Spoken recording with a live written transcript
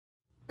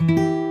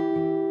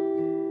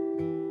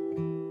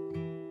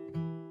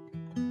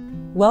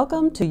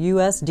Welcome to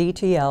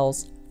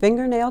USDTL's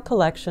Fingernail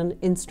Collection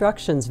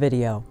Instructions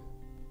video.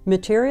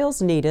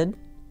 Materials needed: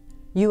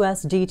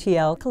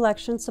 USDTL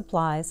collection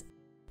supplies,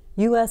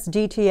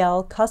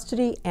 USDTL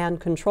custody and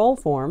control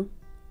form,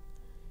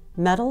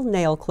 metal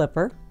nail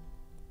clipper,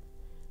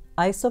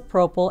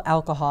 isopropyl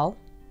alcohol,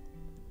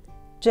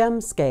 gem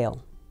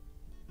scale.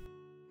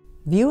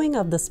 Viewing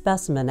of the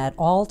specimen at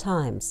all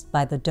times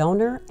by the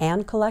donor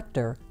and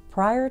collector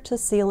prior to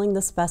sealing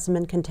the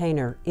specimen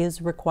container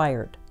is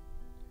required.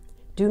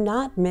 Do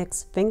not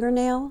mix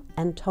fingernail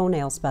and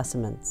toenail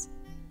specimens.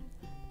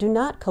 Do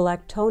not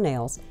collect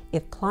toenails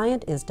if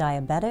client is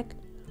diabetic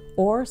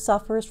or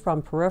suffers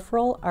from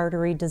peripheral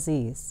artery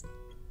disease.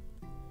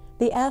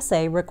 The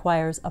assay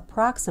requires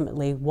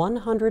approximately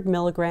 100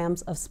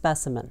 milligrams of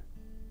specimen.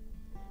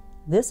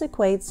 This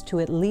equates to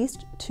at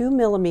least 2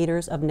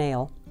 millimeters of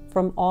nail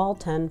from all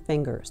 10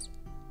 fingers.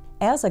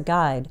 As a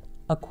guide,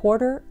 a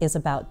quarter is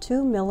about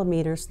 2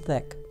 millimeters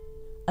thick.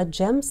 A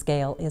gem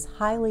scale is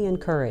highly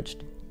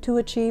encouraged to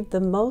achieve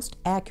the most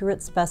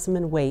accurate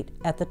specimen weight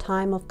at the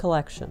time of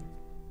collection.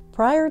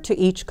 Prior to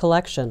each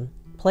collection,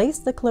 place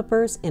the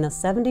clippers in a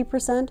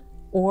 70%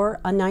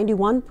 or a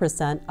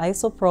 91%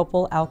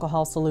 isopropyl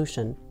alcohol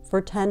solution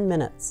for 10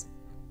 minutes.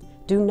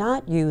 Do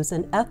not use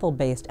an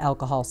ethyl-based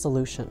alcohol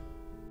solution.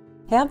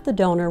 Have the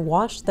donor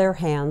wash their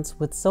hands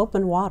with soap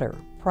and water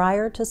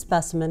prior to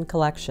specimen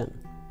collection.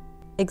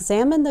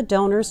 Examine the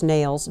donor's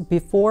nails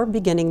before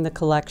beginning the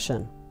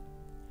collection.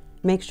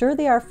 Make sure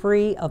they are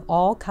free of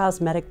all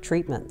cosmetic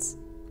treatments.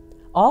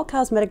 All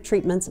cosmetic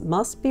treatments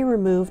must be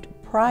removed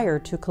prior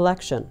to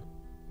collection.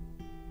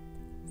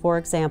 For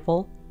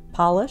example,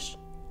 polish,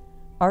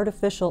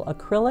 artificial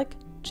acrylic,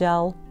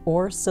 gel,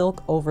 or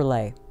silk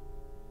overlay.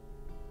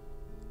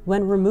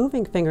 When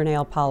removing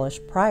fingernail polish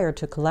prior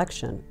to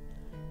collection,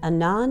 a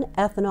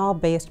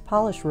non-ethanol-based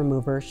polish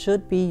remover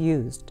should be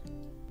used.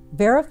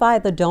 Verify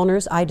the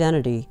donor's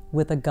identity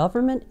with a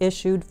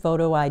government-issued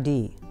photo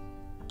ID.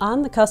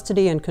 On the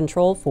custody and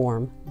control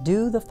form,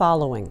 do the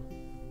following.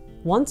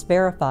 Once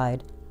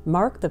verified,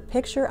 mark the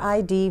Picture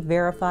ID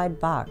Verified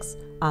box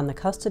on the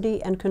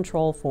custody and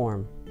control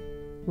form.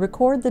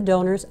 Record the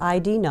donor's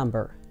ID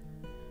number.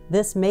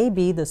 This may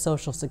be the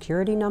Social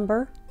Security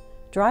number,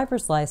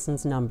 driver's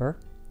license number,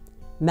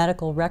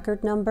 medical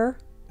record number,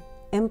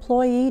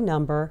 employee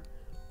number,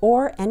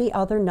 or any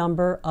other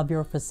number of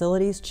your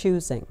facility's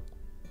choosing.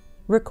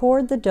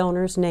 Record the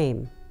donor's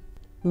name.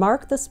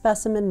 Mark the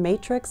specimen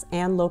matrix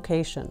and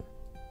location.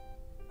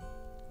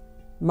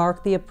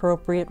 Mark the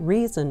appropriate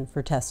reason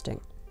for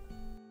testing.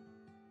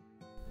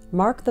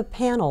 Mark the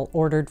panel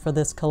ordered for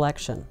this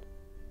collection.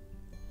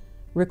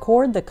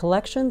 Record the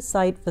collection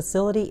site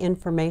facility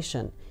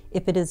information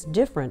if it is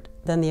different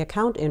than the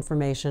account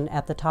information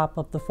at the top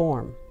of the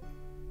form.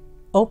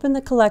 Open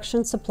the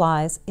collection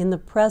supplies in the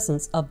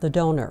presence of the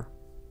donor.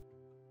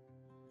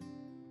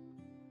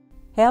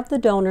 Have the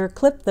donor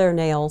clip their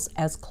nails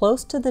as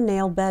close to the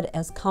nail bed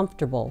as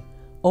comfortable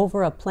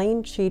over a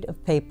plain sheet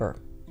of paper.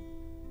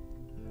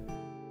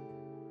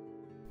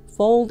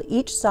 Fold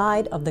each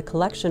side of the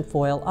collection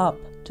foil up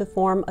to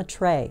form a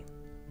tray.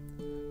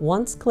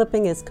 Once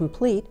clipping is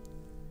complete,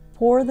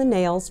 pour the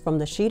nails from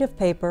the sheet of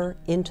paper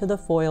into the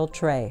foil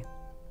tray.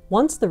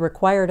 Once the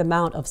required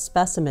amount of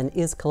specimen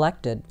is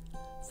collected,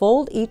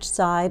 fold each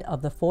side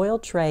of the foil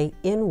tray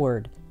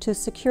inward to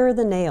secure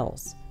the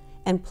nails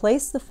and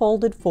place the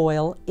folded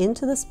foil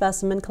into the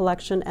specimen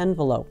collection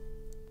envelope.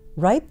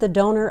 Write the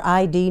donor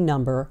ID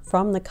number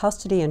from the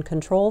custody and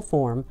control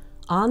form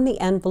on the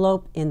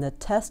envelope in the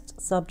Test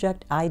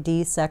Subject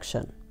ID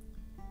section.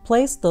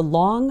 Place the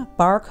long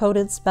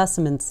barcoded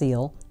specimen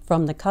seal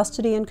from the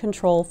custody and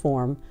control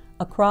form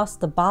across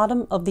the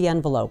bottom of the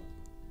envelope.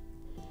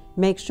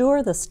 Make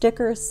sure the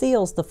sticker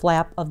seals the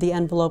flap of the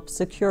envelope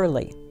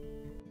securely.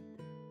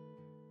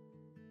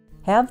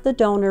 Have the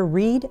donor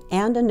read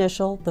and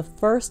initial the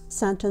first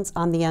sentence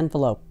on the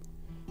envelope,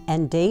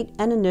 and date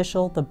and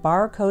initial the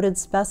bar-coded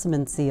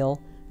specimen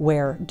seal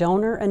where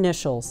donor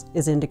initials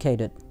is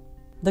indicated.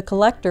 The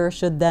collector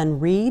should then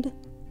read,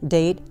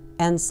 date,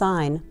 and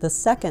sign the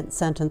second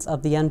sentence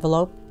of the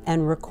envelope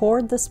and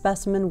record the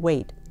specimen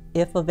weight,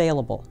 if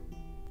available.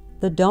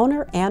 The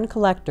donor and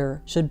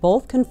collector should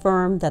both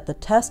confirm that the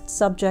test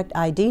subject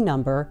ID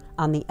number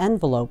on the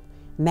envelope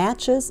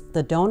matches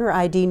the donor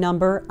ID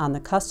number on the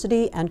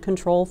custody and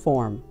control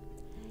form,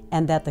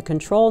 and that the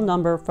control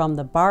number from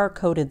the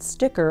bar-coded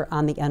sticker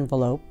on the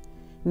envelope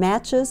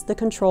matches the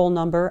control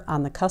number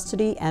on the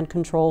custody and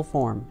control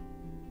form.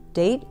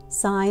 Date,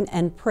 sign,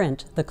 and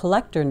print the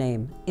collector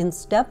name in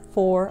Step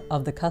 4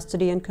 of the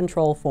custody and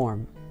control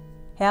form.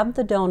 Have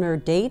the donor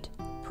date,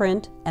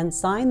 print, and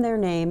sign their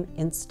name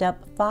in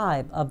Step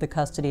 5 of the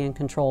custody and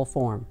control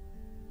form.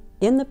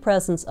 In the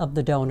presence of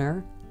the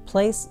donor,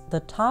 place the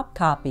top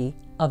copy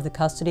of the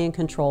custody and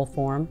control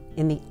form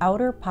in the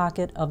outer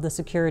pocket of the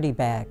security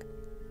bag.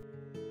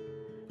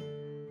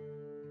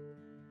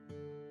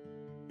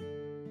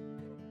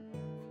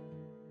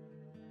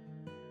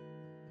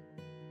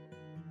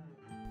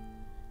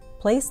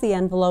 Place the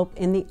envelope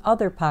in the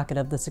other pocket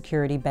of the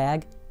security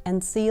bag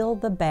and seal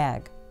the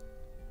bag.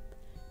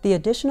 The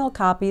additional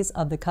copies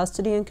of the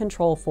custody and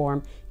control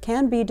form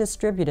can be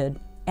distributed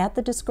at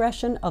the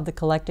discretion of the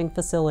collecting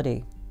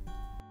facility.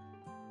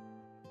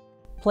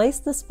 Place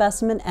the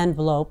specimen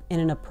envelope in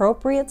an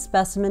appropriate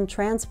specimen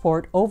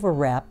transport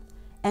overwrap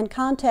and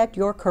contact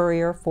your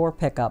courier for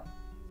pickup.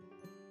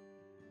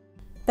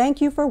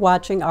 Thank you for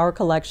watching our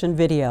collection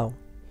video.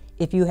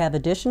 If you have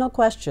additional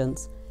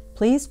questions,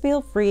 please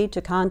feel free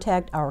to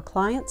contact our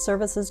Client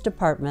Services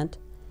Department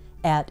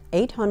at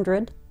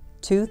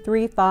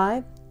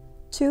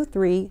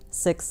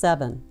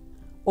 800-235-2367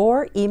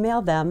 or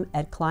email them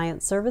at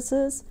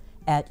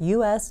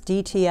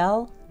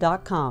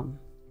clientservices@usdtl.com.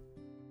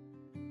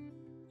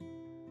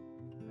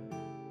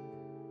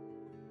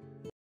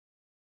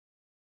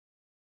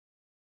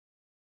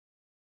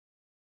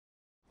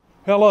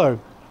 Hello,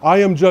 I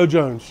am Joe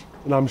Jones,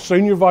 and I'm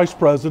Senior Vice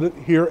President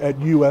here at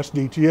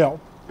USDTL.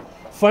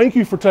 Thank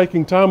you for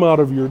taking time out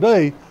of your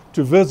day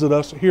to visit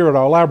us here at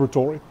our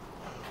laboratory.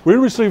 We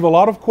receive a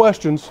lot of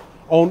questions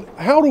on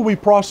how do we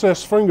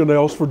process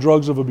fingernails for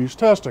drugs of abuse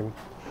testing.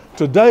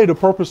 Today, the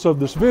purpose of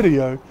this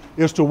video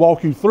is to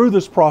walk you through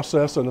this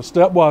process in a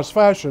stepwise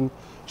fashion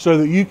so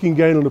that you can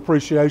gain an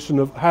appreciation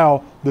of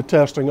how the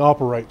testing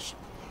operates.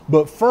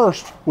 But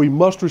first, we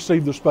must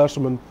receive the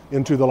specimen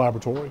into the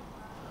laboratory.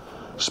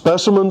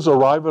 Specimens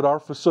arrive at our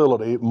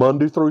facility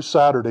Monday through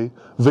Saturday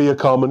via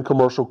common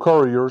commercial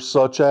couriers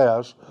such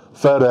as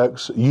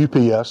FedEx,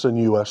 UPS, and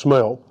US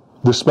Mail.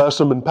 The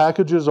specimen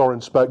packages are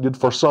inspected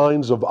for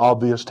signs of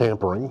obvious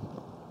tampering.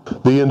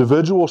 The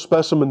individual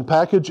specimen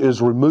package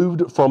is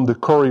removed from the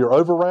courier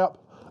overwrap,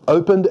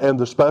 opened, and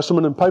the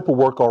specimen and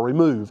paperwork are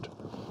removed.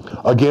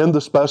 Again, the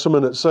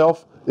specimen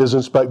itself is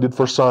inspected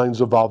for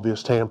signs of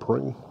obvious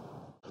tampering.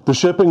 The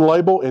shipping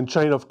label and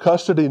chain of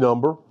custody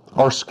number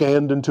are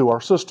scanned into our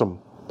system.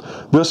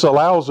 This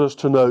allows us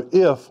to know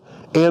if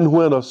and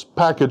when a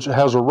package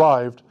has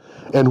arrived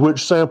and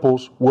which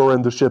samples were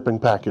in the shipping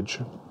package.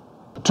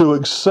 To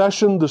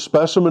accession the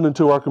specimen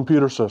into our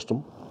computer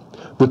system,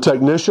 the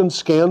technician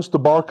scans the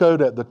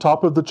barcode at the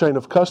top of the chain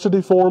of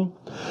custody form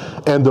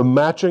and the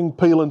matching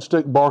peel and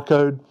stick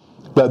barcode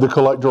that the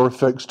collector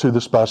affixed to the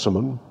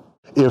specimen.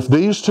 If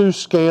these two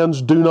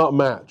scans do not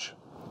match,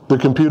 the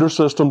computer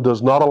system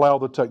does not allow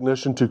the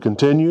technician to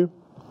continue.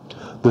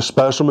 The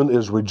specimen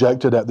is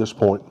rejected at this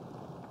point.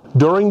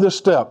 During this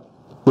step,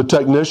 the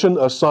technician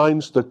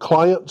assigns the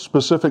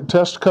client-specific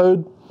test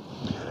code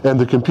and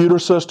the computer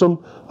system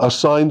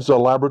assigns a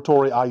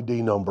laboratory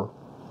ID number.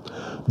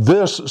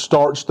 This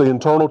starts the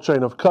internal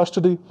chain of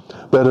custody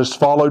that is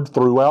followed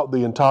throughout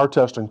the entire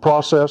testing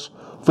process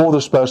for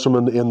the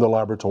specimen in the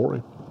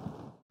laboratory.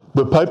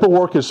 The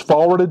paperwork is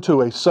forwarded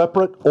to a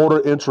separate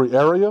order entry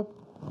area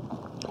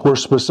where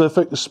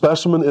specific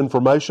specimen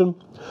information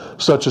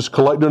such as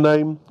collector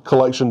name,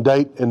 collection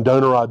date, and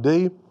donor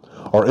ID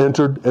are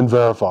entered and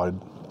verified.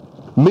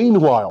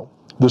 Meanwhile,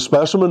 the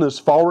specimen is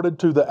forwarded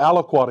to the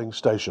aliquoting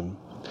station.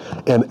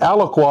 An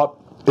aliquot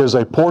is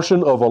a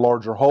portion of a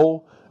larger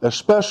whole,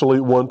 especially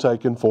one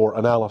taken for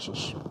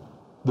analysis.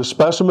 The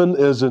specimen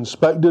is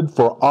inspected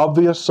for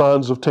obvious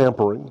signs of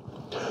tampering,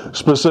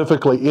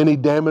 specifically any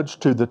damage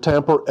to the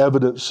tamper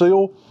evidence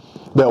seal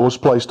that was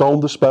placed on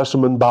the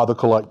specimen by the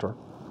collector.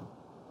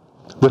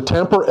 The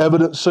tamper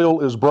evidence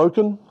seal is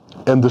broken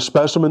and the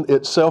specimen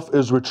itself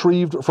is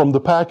retrieved from the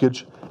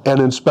package and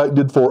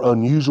inspected for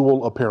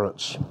unusual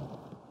appearance.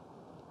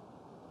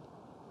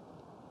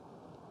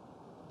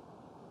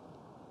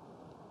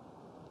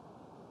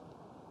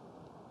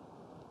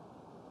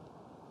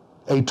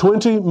 A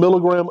 20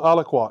 milligram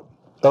aliquot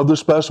of the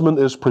specimen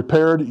is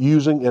prepared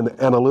using an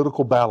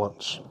analytical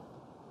balance.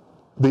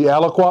 The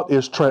aliquot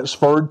is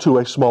transferred to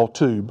a small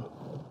tube.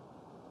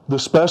 The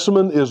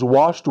specimen is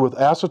washed with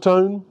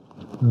acetone,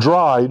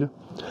 dried,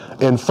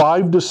 and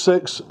 5 to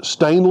 6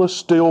 stainless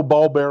steel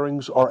ball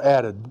bearings are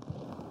added.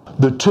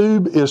 The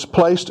tube is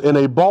placed in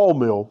a ball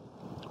mill,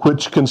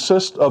 which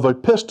consists of a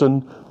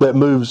piston that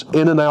moves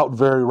in and out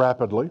very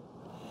rapidly.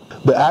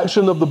 The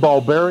action of the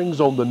ball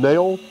bearings on the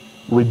nail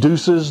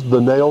reduces the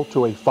nail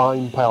to a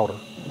fine powder.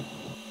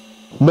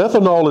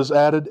 Methanol is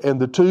added and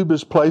the tube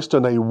is placed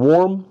in a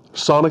warm,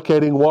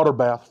 sonicating water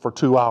bath for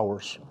 2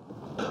 hours.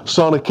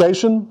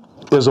 Sonication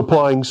is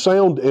applying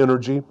sound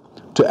energy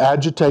to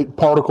agitate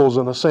particles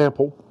in a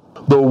sample.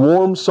 The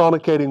warm,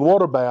 sonicating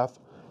water bath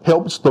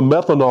helps the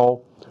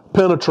methanol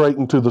penetrate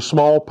into the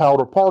small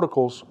powder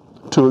particles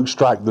to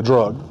extract the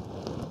drug.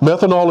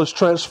 Methanol is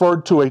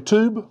transferred to a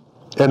tube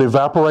and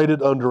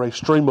evaporated under a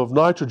stream of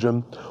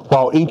nitrogen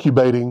while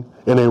incubating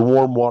in a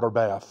warm water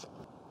bath.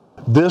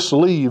 This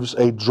leaves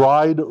a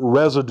dried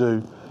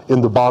residue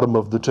in the bottom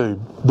of the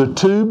tube. The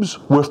tubes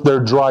with their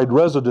dried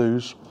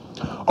residues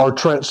are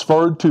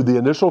transferred to the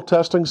initial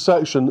testing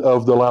section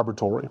of the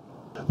laboratory.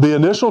 The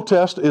initial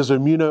test is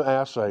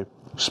immunoassay,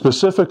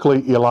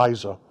 specifically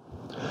ELISA.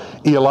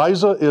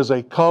 ELISA is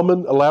a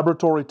common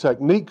laboratory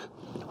technique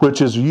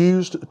which is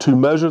used to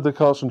measure the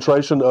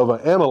concentration of an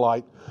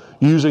analyte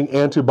using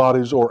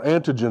antibodies or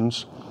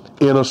antigens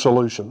in a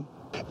solution.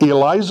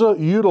 ELISA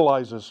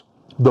utilizes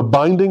the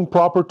binding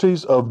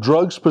properties of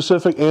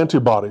drug-specific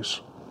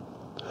antibodies.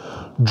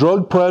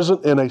 Drug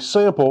present in a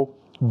sample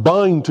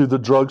bind to the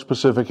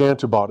drug-specific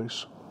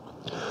antibodies.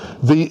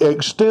 The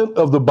extent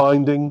of the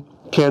binding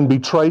can be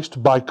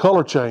traced by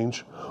color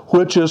change,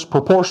 which is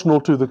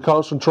proportional to the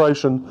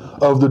concentration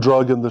of the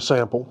drug in the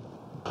sample.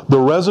 The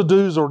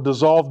residues are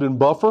dissolved in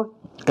buffer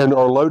and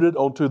are loaded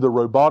onto the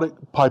robotic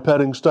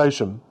pipetting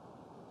station.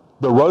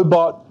 The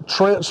robot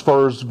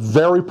transfers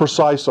very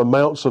precise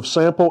amounts of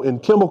sample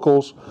and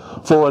chemicals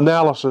for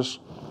analysis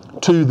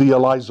to the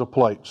ELISA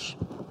plates.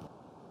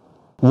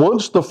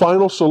 Once the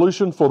final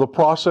solution for the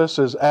process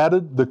is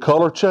added, the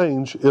color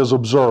change is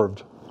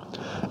observed.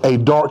 A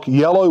dark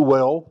yellow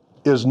well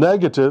is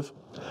negative,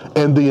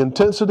 and the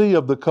intensity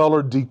of the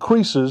color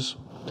decreases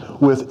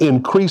with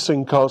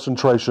increasing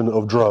concentration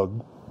of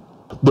drug.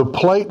 The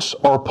plates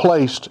are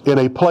placed in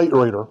a plate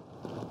reader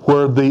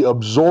where the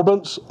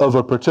absorbance of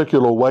a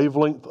particular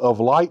wavelength of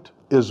light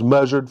is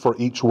measured for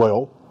each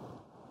well.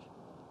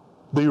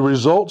 The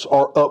results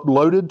are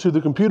uploaded to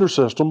the computer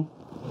system,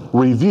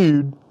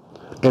 reviewed,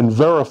 and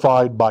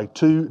verified by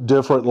 2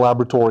 different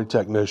laboratory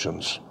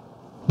technicians.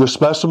 The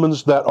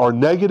specimens that are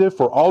negative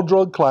for all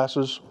drug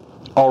classes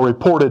are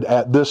reported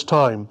at this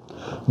time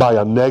by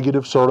a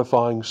negative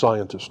certifying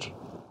scientist.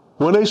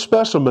 When a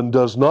specimen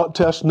does not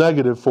test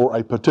negative for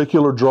a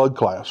particular drug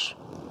class,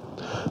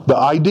 the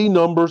ID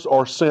numbers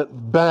are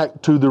sent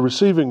back to the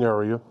receiving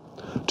area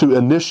to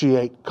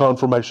initiate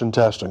confirmation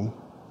testing.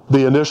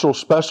 The initial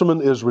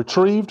specimen is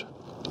retrieved,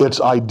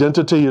 its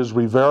identity is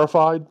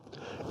re-verified,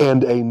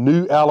 and a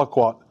new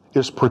aliquot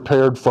is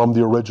prepared from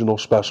the original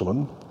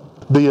specimen.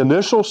 The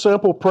initial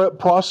sample prep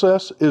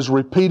process is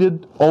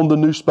repeated on the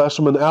new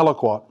specimen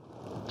aliquot,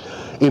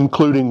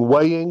 including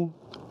weighing,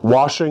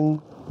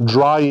 washing,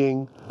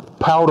 drying,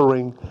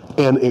 powdering,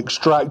 and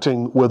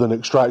extracting with an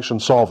extraction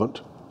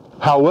solvent.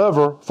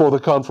 However, for the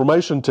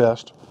confirmation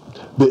test,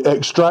 the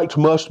extract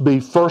must be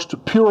first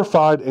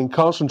purified and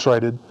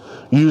concentrated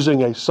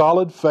using a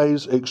solid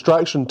phase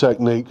extraction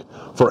technique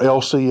for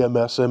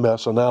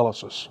LC-MS-MS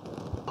analysis.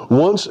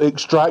 Once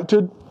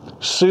extracted,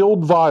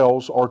 sealed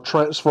vials are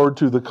transferred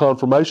to the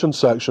confirmation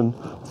section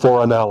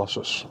for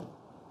analysis.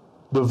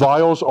 The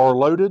vials are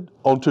loaded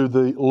onto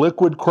the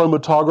liquid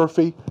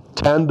chromatography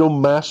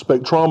tandem mass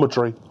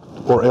spectrometry,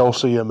 or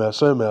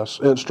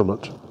LC-MS-MS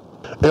instrument.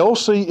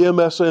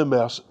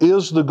 LC-MS-MS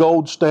is the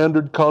gold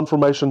standard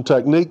confirmation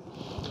technique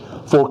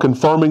for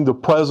confirming the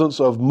presence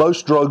of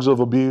most drugs of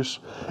abuse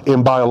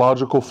in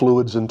biological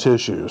fluids and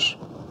tissues.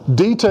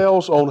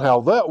 Details on how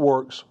that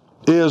works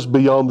is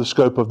beyond the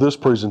scope of this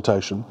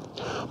presentation,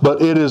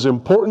 but it is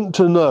important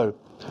to know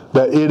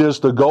that it is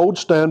the gold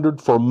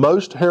standard for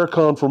most hair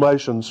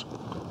confirmations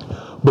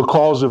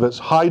because of its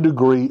high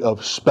degree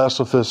of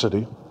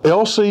specificity.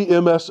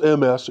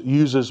 LC-MS-MS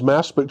uses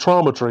mass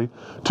spectrometry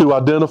to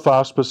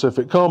identify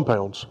specific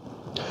compounds,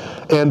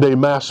 and a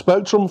mass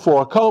spectrum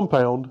for a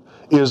compound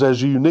is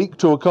as unique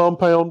to a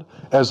compound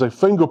as a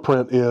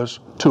fingerprint is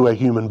to a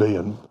human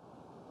being.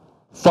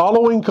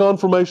 Following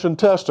confirmation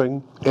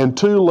testing and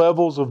 2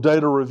 levels of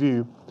data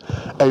review,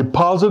 a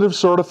positive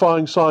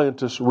certifying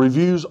scientist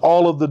reviews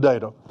all of the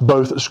data,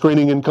 both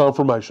screening and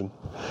confirmation,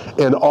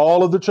 and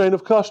all of the chain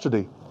of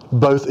custody,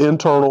 both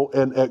internal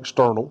and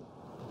external.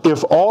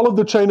 If all of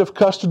the chain of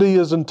custody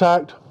is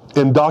intact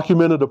and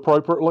documented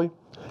appropriately,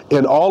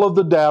 and all of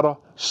the data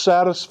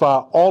satisfy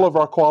all of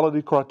our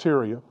quality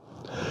criteria,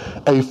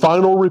 a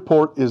final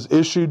report is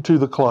issued to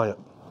the client.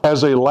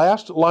 As a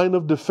last line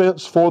of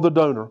defense for the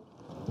donor,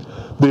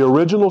 the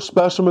original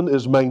specimen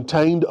is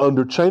maintained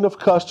under chain of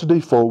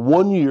custody for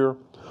 1 year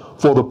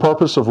for the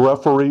purpose of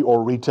referee or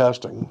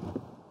retesting.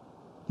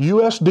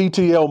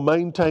 USDTL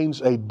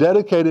maintains a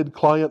dedicated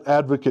client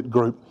advocate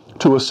group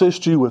to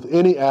assist you with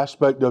any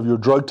aspect of your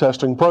drug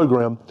testing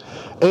program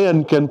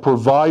and can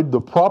provide the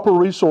proper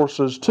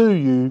resources to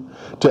you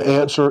to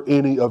answer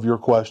any of your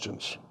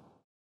questions.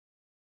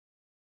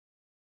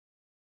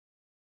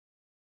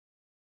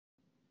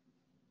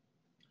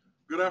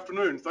 Good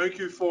afternoon. Thank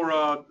you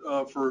for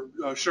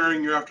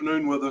sharing your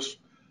afternoon with us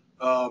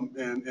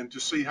and to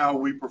see how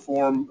we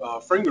perform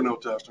fingernail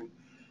testing.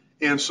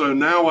 And so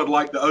now I'd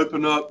like to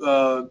open up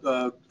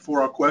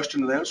for our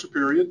question and answer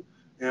period,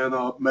 and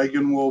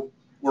Megan will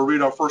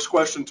read our first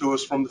question to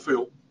us from the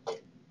field.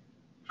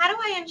 How do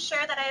I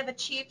ensure that I have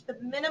achieved the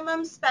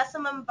minimum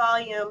specimen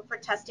volume for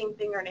testing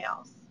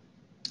fingernails?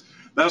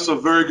 That's a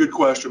very good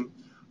question.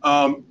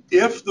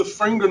 If the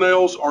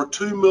fingernails are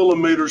 2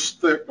 millimeters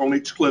thick on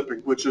each clipping,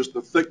 which is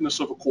the thickness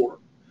of a quarter,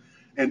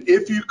 and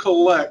if you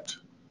collect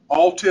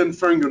all 10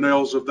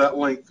 fingernails of that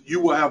length, you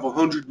will have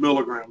 100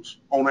 milligrams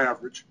on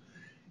average.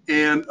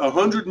 And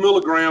 100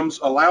 milligrams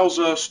allows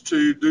us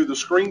to do the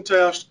screen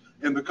test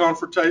and the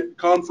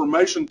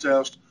confirmation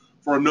test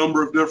for a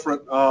number of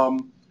different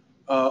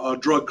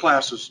drug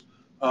classes.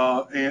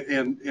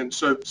 And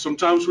so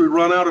sometimes we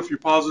run out if you're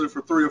positive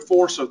for 3 or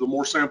 4, so the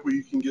more sample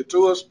you can get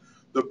to us,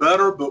 the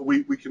better, but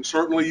we can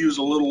certainly use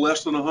a little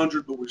less than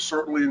 100, but we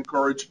certainly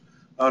encourage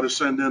to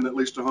send in at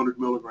least 100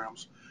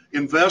 milligrams.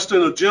 Invest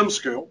in a gem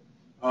scale.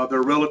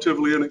 They're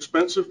relatively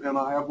inexpensive, and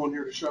I have one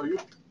here to show you.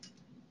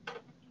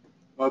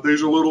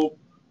 These are little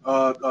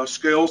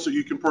scales that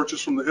you can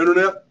purchase from the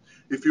internet.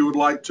 If you would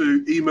like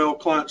to email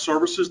client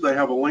services, they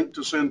have a link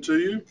to send to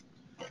you,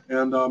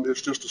 and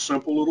it's just a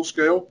simple little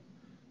scale,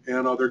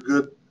 and they're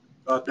good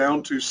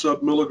down to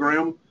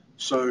sub-milligram,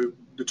 so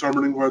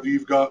determining whether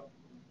you've got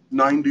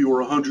 90 or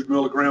 100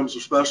 milligrams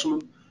of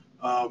specimen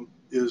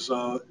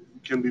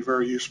can be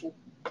very useful.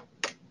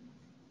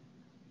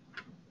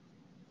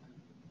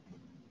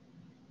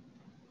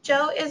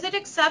 Joe, is it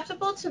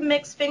acceptable to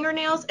mix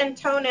fingernails and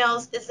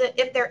toenails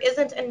if there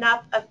isn't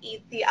enough of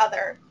the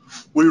other?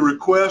 We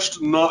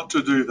request not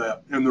to do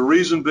that, and the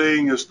reason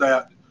being is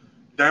that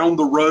down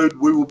the road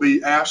we will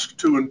be asked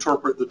to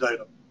interpret the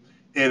data.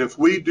 And if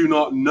we do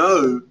not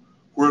know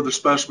where the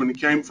specimen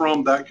came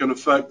from, that can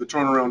affect the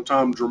turnaround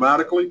time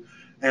dramatically,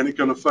 and it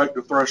can affect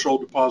the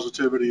threshold to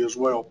positivity as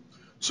well.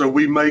 So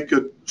we may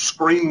could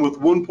screen with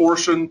one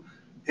portion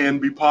and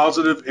be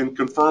positive and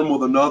confirm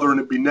with another and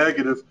it be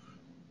negative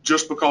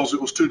just because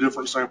it was two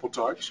different sample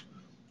types.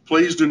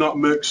 Please do not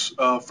mix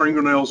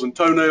fingernails and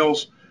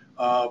toenails.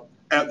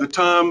 At the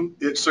time,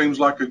 it seems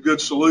like a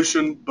good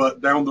solution,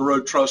 but down the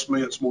road, trust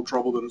me, it's more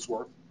trouble than it's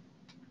worth.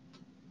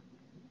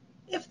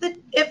 If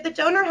the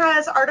donor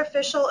has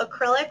artificial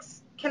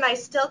acrylics, can I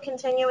still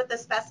continue with the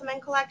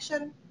specimen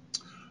collection?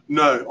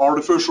 No,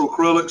 artificial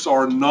acrylics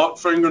are not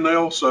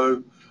fingernail,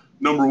 so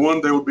number one,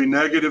 they would be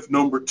negative.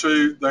 Number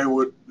two, they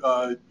would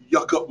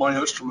yuck up my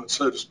instrument,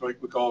 so to speak,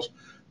 because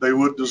they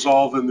would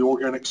dissolve in the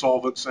organic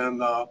solvents and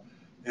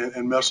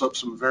mess up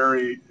some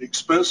very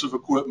expensive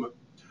equipment.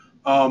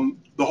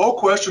 The whole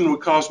question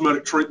with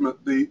cosmetic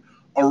treatment, the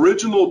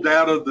original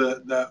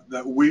data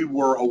that we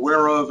were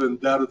aware of and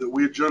data that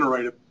we had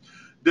generated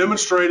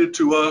demonstrated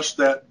to us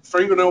that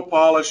fingernail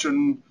polish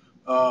and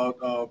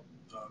other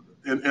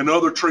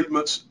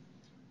treatments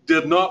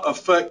did not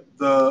affect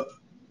the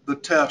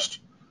test.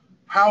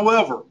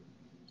 However,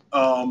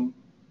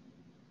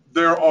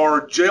 there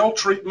are gel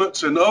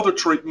treatments and other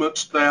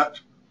treatments that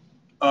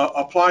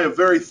apply a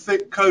very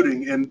thick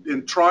coating, and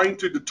in trying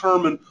to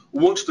determine,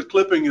 once the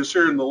clipping is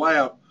here in the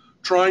lab,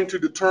 trying to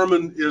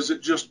determine is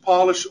it just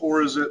polish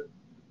or is it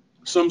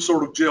some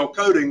sort of gel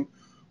coating,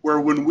 where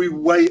when we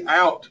weigh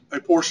out a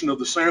portion of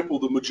the sample,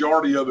 the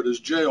majority of it is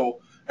gel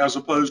as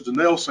opposed to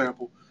nail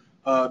sample,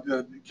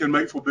 can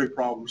make for big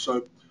problems.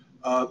 So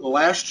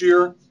last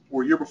year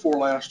or year before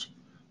last,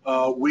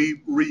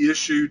 we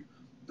reissued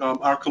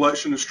our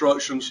collection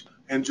instructions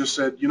and just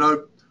said, you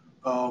know,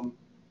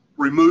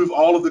 remove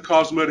all of the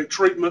cosmetic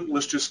treatment,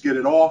 let's just get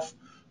it off.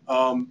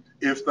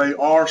 If they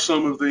are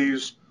some of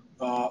these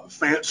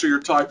fancier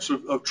types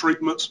of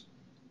treatments,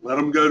 let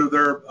them go to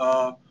their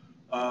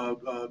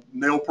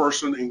nail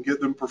person and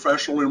get them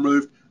professionally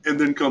removed and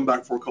then come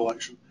back for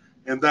collection.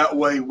 And that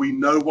way we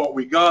know what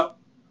we got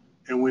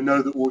and we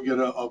know that we'll get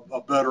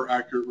a better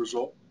accurate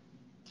result.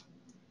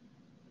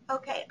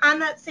 Okay, on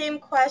that same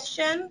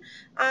question,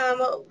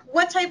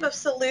 what type of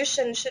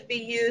solution should be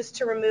used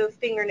to remove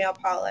fingernail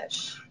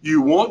polish?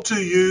 You want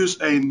to use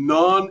a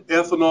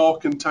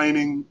non-ethanol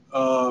containing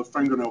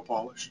fingernail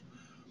polish.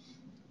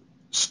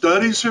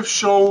 Studies have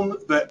shown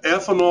that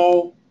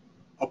ethanol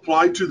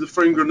applied to the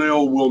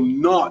fingernail will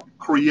not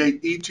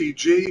create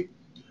ETG,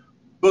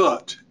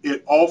 but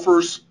it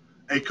offers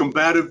a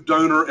combative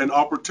donor an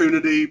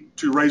opportunity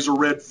to raise a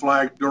red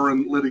flag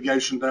during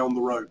litigation down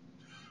the road.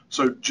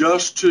 So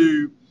just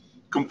to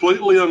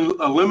completely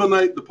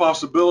eliminate the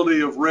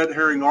possibility of red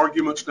herring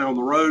arguments down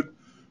the road,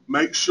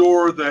 make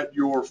sure that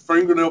your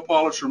fingernail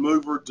polish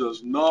remover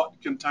does not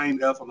contain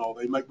ethanol.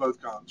 They make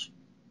both kinds.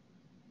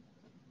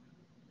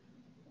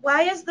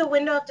 Why is the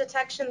window of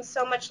detection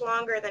so much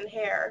longer than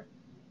hair?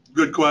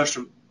 Good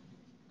question.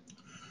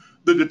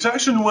 The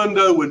detection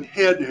window in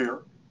head hair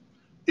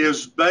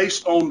is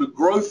based on the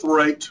growth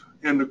rate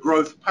and the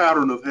growth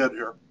pattern of head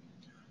hair.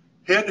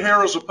 Head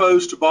hair as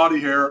opposed to body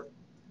hair,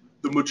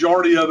 the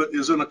majority of it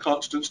is in a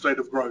constant state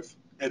of growth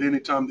at any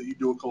time that you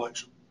do a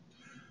collection.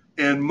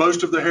 And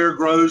most of the hair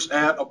grows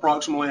at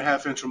approximately a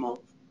 ½ inch a month.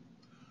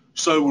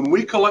 So when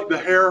we collect the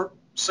hair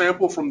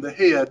sample from the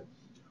head,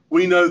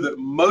 we know that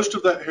most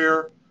of that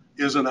hair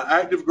is in an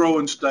active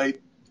growing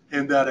state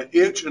and that an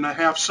 1.5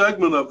 inch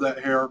segment of that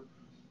hair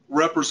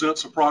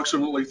represents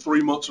approximately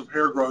 3 months of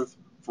hair growth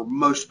for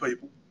most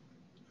people.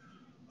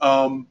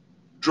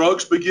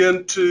 Drugs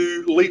begin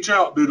to leach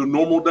out due to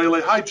normal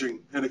daily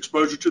hygiene and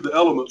exposure to the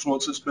elements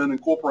once it's been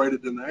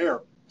incorporated in the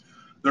hair.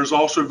 There's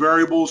also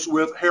variables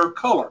with hair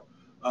color.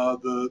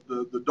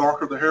 The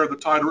darker the hair, the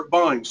tighter it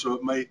binds, so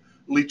it may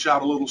leach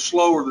out a little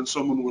slower than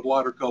someone with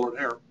lighter colored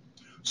hair.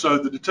 So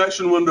the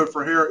detection window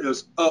for hair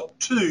is up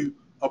to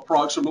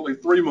approximately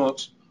 3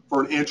 months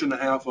for an 1.5 inches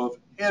of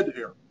head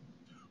hair.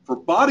 For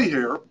body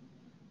hair,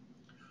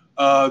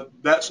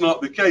 that's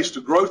not the case.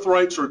 The growth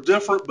rates are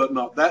different, but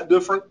not that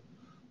different.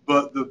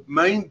 But the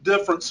main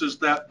difference is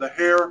that the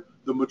hair,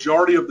 the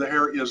majority of the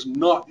hair is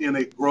not in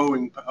a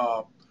growing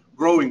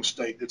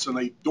state. It's in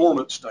a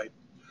dormant state.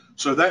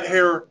 So that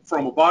hair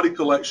from a body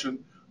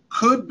collection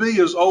could be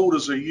as old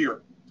as a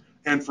year.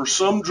 And for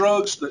some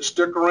drugs that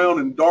stick around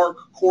in dark,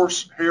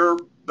 coarse hair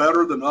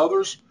better than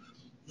others,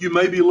 you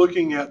may be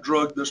looking at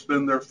drug that's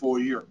been there for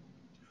a year.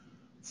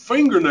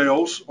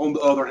 Fingernails, on the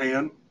other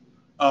hand,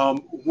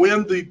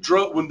 when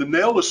the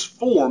nail is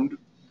formed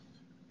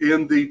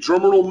in the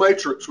germinal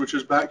matrix, which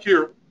is back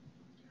here,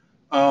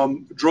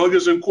 drug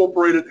is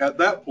incorporated at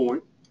that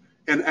point,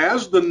 and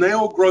as the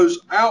nail grows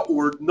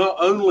outward, not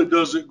only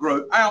does it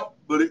grow out,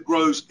 but it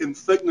grows in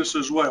thickness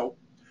as well.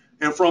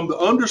 And from the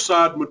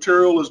underside,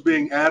 material is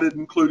being added,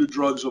 including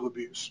drugs of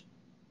abuse.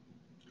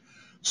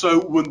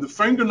 So when the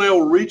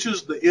fingernail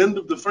reaches the end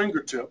of the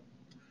fingertip,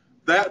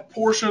 that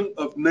portion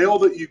of nail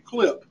that you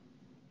clip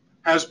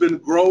has been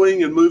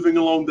growing and moving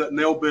along that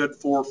nail bed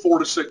for 4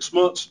 to 6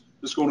 months.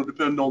 It's going to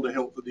depend on the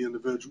health of the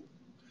individual.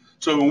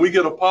 So when we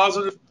get a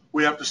positive,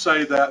 we have to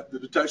say that the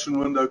detection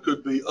window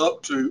could be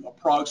up to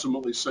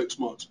approximately 6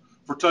 months.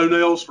 For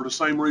toenails, for the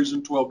same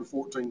reason, 12 to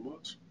 14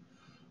 months.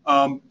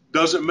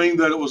 Doesn't mean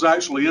that it was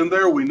actually in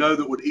there. We know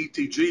that with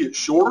ETG, it's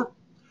shorter.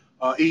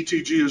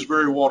 ETG is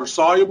very water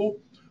soluble.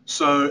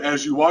 So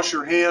as you wash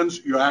your hands,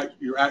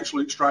 you're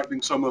actually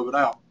extracting some of it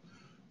out.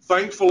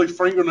 Thankfully,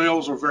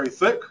 fingernails are very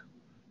thick,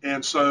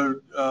 and so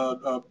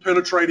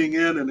penetrating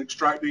in and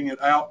extracting it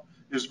out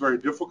is very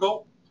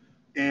difficult.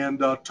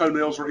 And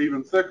toenails are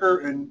even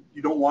thicker, and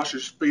you don't wash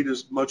your feet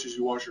as much as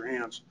you wash your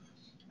hands.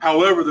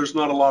 However, there's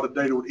not a lot of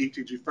data with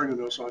ETG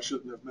fingernails, so I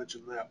shouldn't have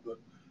mentioned that.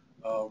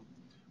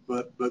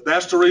 But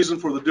that's the reason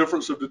for the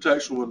difference of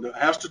detection window. It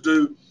has to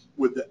do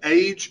with the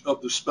age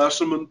of the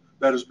specimen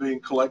that is being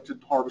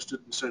collected,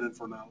 harvested, and sent in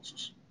for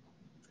analysis.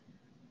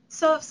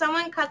 So if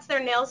someone cuts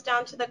their nails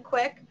down to the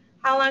quick,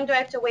 how long do I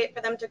have to wait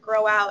for them to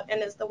grow out,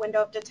 and is the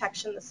window of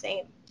detection the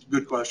same?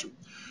 Good question.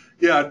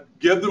 Yeah,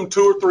 give them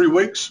 2 or 3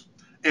 weeks,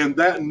 and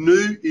that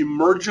new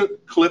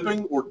emergent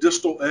clipping or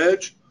distal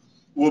edge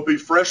will be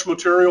fresh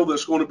material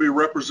that's going to be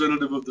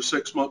representative of the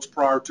 6 months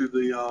prior to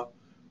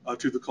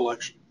the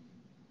collection.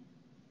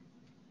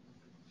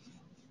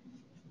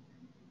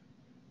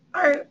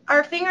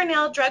 Are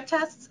fingernail drug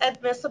tests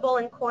admissible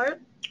in court?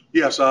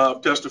 Yes,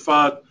 I've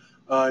testified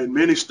in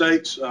many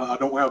states. I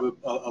don't have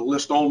a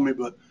list on me,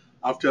 but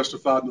I've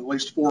testified in at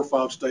least 4 or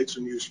 5 states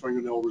and used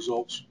fingernail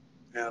results,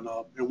 and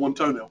 1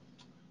 toenail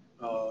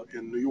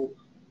in New York.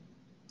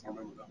 I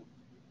remember that one.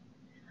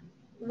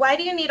 Why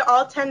do you need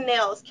all 10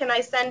 nails? Can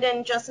I send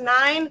in just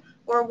 9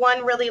 or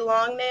 1 really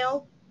long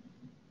nail?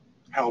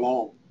 How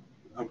long?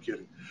 I'm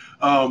kidding.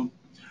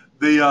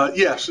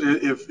 Yes,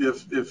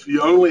 if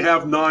you only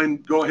have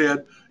 9, go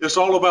ahead. It's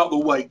all about the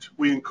weight.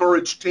 We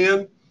encourage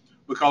 10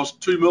 because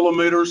 2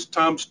 millimeters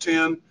times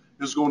 10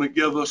 is going to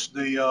give us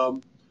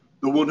the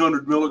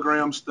 100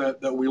 milligrams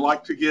that we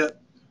like to get.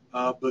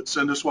 But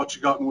send us what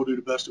you got, and we'll do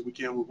the best that we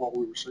can with what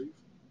we receive.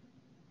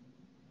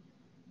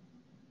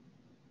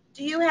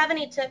 Do you have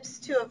any tips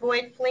to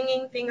avoid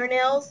flinging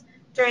fingernails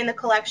during the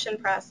collection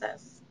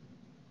process?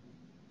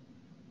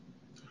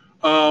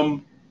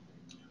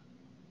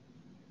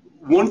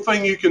 One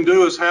thing you can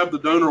do is have the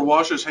donor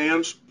wash his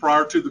hands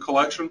prior to the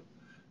collection,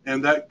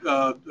 and that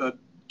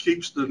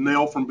keeps the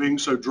nail from being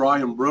so dry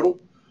and brittle.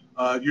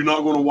 You're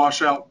not going to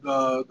wash out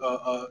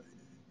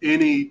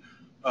any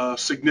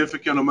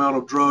significant amount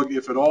of drug,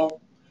 if at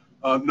all.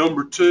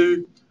 Number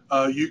 2,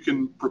 you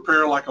can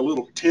prepare like a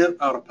little tent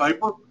out of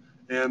paper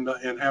and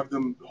have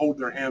them hold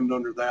their hand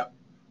under that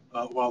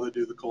while they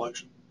do the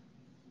collection.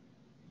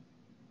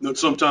 And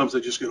sometimes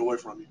they just get away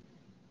from you.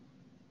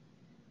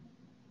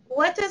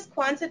 What does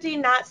quantity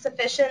not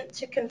sufficient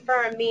to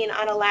confirm mean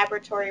on a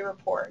laboratory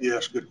report?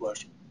 Yes, good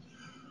question.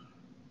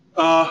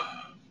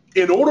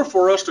 In order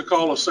for us to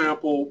call a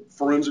sample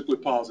forensically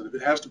positive,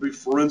 it has to be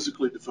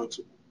forensically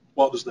defensible.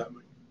 What does that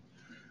mean?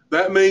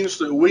 That means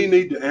that we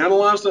need to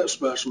analyze that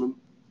specimen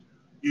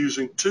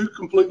using 2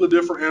 completely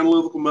different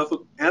analytical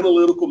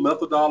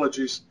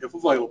methodologies, if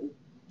available,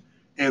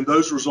 and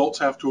those results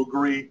have to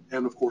agree,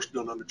 and of course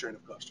done under chain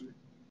of custody.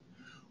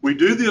 We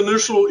do the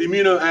initial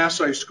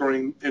immunoassay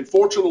screen, and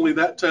fortunately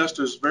that test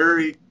is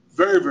very,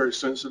 very, very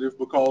sensitive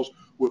because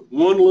with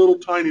 1 little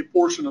tiny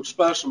portion of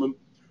specimen,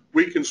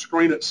 we can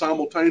screen it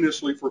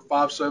simultaneously for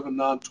 5, 7,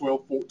 9,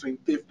 12, 14,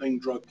 15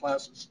 drug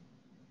classes.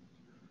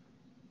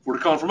 For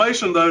the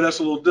confirmation, though, that's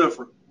a little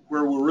different.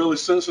 Where we're really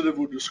sensitive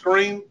with the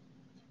screen,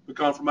 the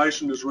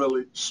confirmation is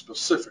really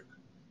specific.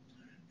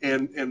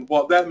 And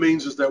what that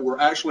means is that we're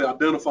actually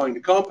identifying the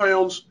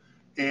compounds,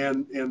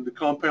 and the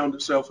compound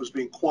itself is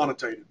being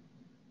quantitated.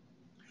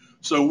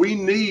 So we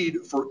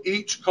need, for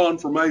each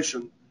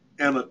confirmation,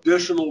 an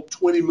additional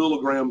 20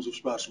 milligrams of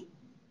specimen.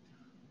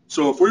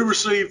 So if we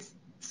receive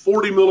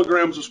 40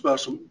 milligrams of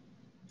specimen,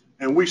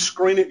 and we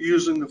screen it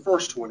using the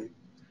first 20,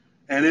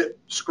 and it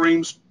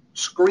screens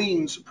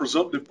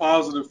presumptive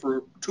positive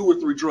for 2 or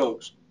 3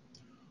 drugs,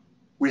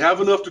 we have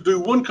enough to do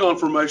 1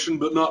 confirmation,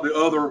 but not the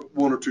other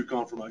 1 or 2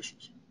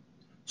 confirmations.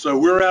 So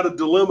we're at a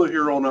dilemma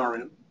here on our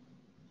end.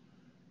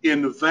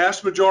 In the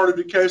vast majority of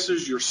the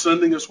cases, you're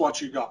sending us what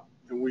you got,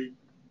 and we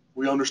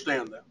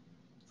understand that.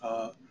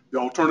 The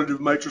alternative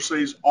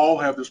matrices all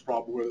have this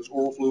problem, whether it's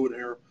oral fluid,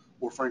 hair,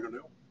 or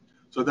fingernail.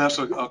 So that's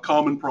a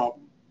common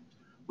problem.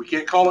 We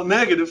can't call it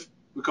negative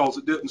because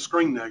it didn't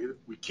screen negative.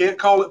 We can't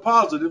call it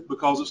positive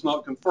because it's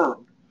not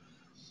confirmed.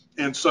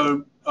 And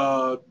so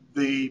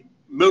the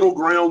middle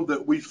ground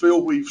that we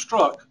feel we've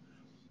struck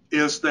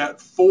is that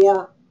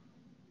for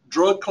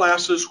drug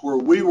classes where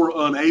we were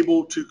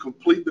unable to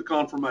complete the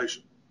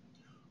confirmation,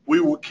 we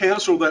will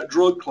cancel that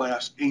drug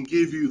class and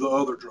give you the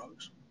other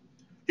drugs.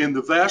 In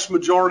the vast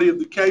majority of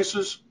the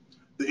cases,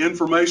 the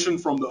information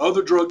from the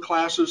other drug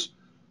classes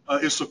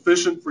is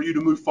sufficient for you to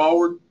move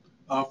forward.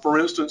 For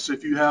instance,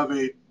 if you have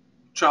a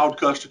child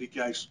custody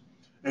case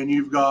and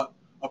you've got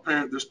a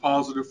parent that's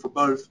positive for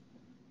both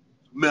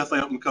meth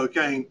amp and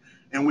cocaine,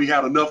 and we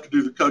had enough to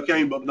do the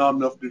cocaine but not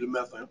enough to do the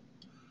meth amp,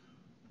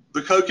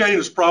 the cocaine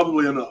is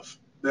probably enough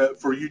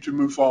for you to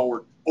move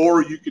forward,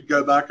 or you could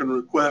go back and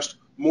request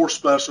more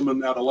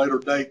specimen at a later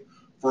date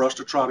for us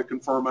to try to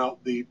confirm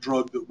out the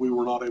drug that we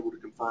were not able to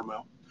confirm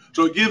out.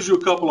 So it gives you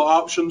a couple of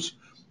options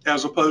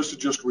as opposed to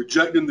just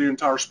rejecting the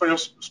entire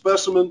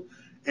specimen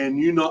and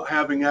you not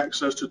having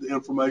access to the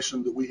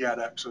information that we had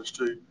access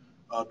to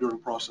during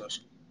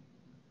processing.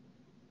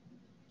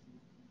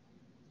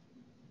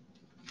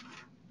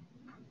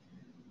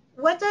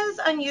 What does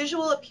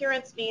unusual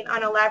appearance mean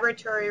on a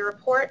laboratory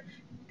report?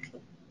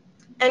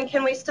 And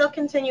can we still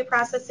continue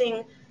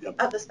processing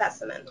of the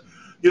specimen?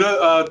 You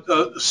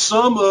know,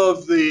 some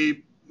of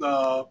the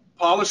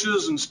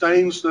polishes and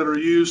stains that are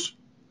used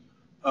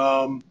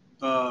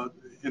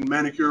in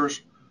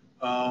manicures,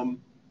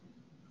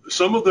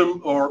 some of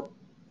them are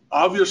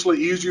obviously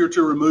easier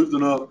to remove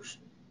than others.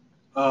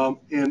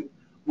 And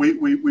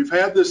we've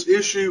had this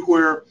issue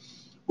where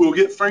we'll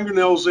get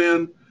fingernails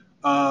in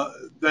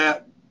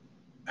that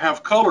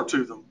have color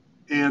to them.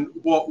 And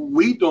what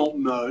we don't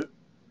know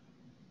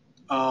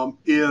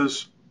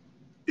is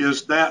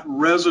that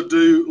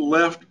residue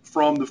left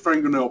from the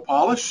fingernail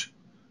polish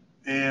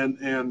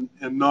and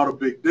not a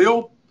big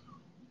deal,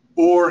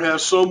 or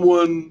has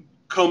someone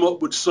come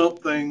up with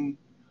something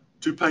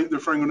to paint their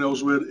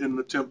fingernails with in an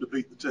attempt to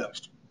beat the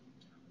test.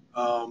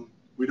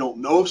 We don't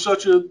know of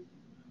such an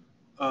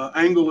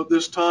angle at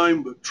this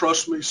time, but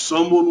trust me,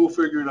 someone will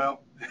figure it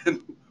out,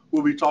 and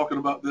we'll be talking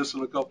about this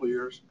in a couple of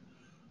years.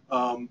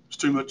 It's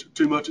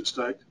too much at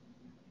stake.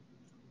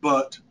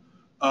 But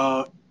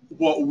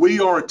what we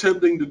are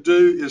attempting to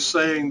do is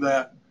saying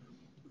that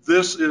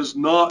this is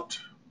not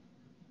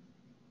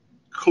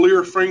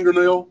clear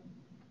fingernail.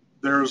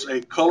 There's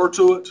a color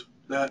to it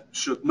that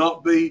should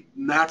not be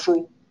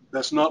natural.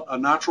 That's not a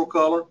natural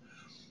color.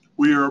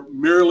 We are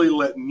merely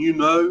letting you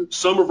know.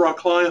 Some of our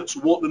clients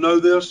want to know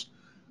this,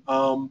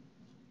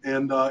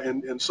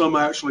 and some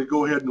actually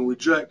go ahead and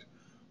reject.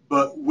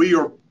 But we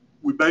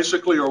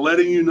basically are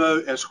letting you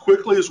know as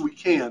quickly as we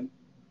can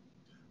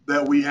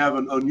that we have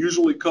an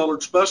unusually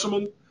colored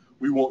specimen.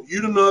 We want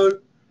you to know,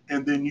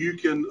 and then you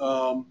can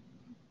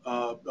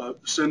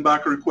send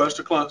back a request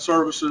to client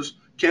services,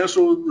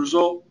 cancel the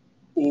result,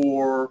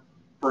 or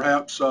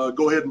perhaps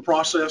go ahead and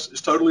process. It's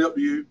totally up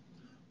to you.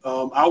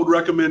 I would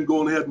recommend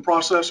going ahead and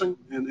processing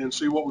and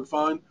see what we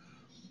find.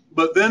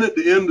 But then at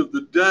the end of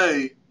the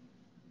day,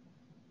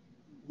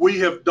 we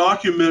have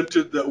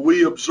documented that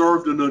we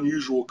observed an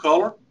unusual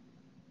color,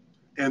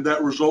 and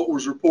that result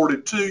was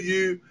reported to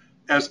you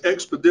as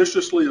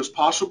expeditiously as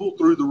possible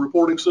through the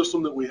reporting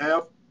system that we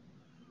have,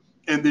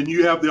 and then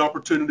you have the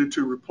opportunity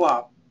to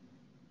reply.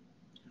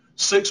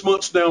 6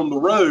 months down the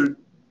road,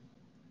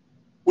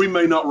 we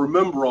may not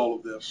remember all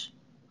of this,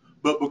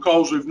 but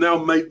because we've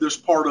now made this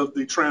part of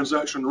the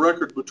transaction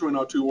record between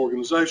our two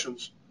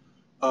organizations,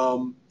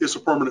 it's a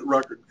permanent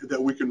record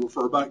that we can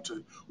refer back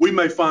to. We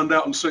may find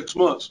out in 6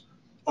 months,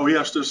 oh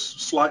yes, this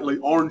slightly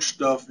orange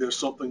stuff is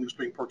something that's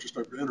being purchased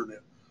over the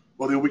internet.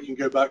 Well, then we can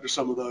go back to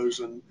some of those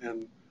and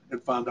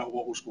find out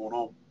what was going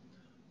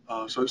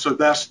on. So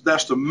that's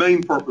the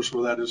main purpose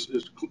for that is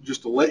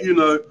just to let you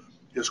know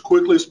as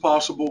quickly as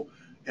possible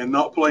and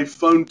not play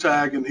phone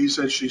tag and he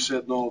said, she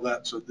said, and all of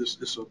that. So this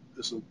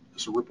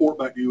it's a report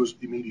back to you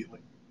immediately.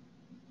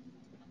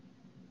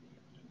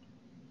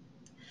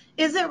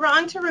 Is it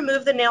wrong to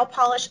remove the nail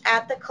polish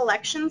at the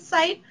collection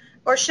site,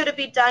 or should it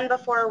be done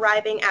before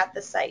arriving at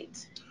the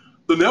site?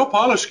 The nail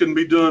polish can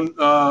be done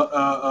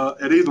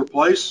at either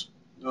place.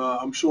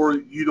 I'm sure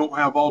you don't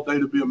have all day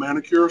to be a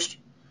manicurist.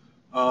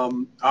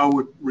 I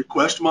would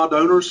request my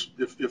donors,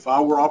 if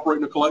I were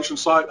operating a collection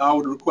site, I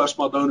would request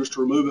my donors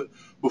to remove it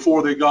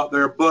before they got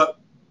there, but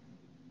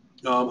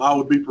I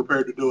would be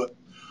prepared to do it.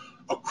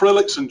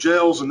 Acrylics and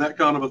gels and that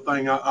kind of a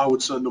thing, I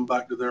would send them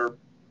back to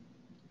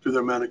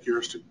their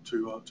manicurist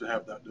to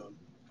have that done.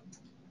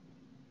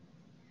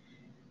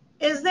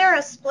 Is there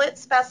a split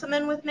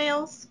specimen with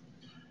nails?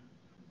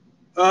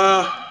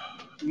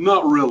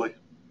 Not really.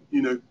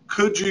 You know,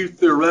 could you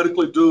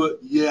theoretically do it?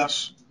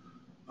 Yes.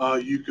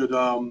 You could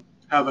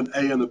have an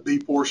A and a B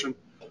portion,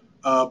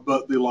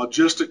 but the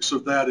logistics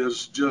of that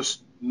is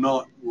just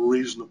not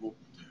reasonable.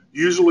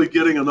 Usually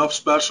getting enough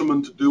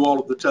specimen to do all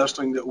of the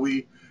testing that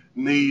we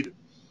need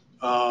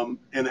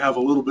and have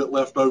a little bit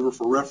left over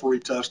for referee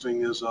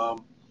testing is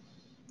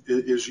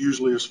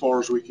usually as far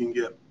as we can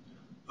get.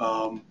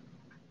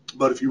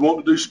 But if you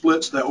want to do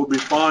splits, that would be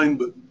fine,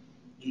 but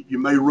you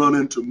may run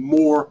into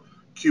more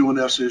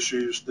QNS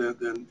issues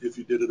than if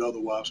you did it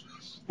otherwise.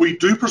 We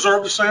do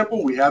preserve the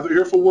sample. We have it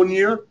here for 1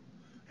 year.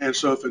 And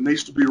so if it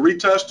needs to be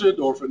retested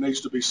or if it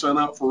needs to be sent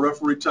out for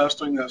referee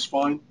testing, that's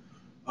fine.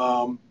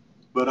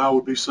 But I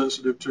would be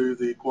sensitive to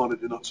the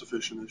quantity not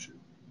sufficient issue.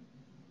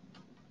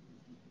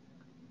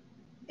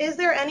 Is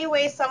there any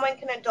way someone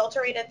can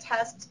adulterate a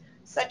test,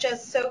 such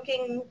as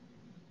soaking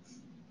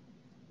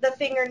the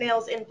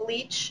fingernails in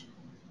bleach?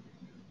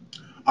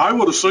 I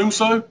would assume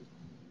so,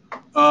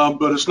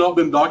 but it's not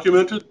been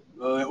documented.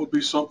 That would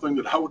be something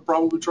that I would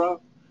probably try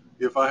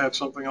if I had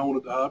something I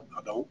wanted to hide.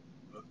 I don't.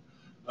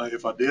 But,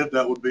 if I did,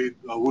 that would be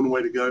one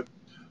way to go.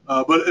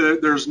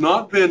 But there's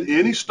not been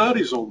any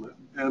studies on that,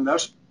 and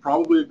that's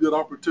probably a good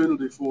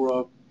opportunity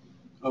for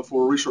a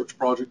research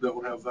project that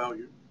would have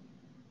value.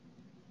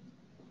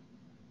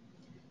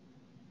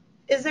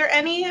 Is there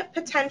any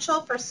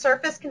potential for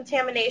surface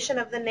contamination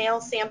of the nail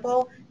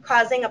sample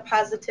causing a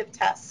positive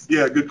test?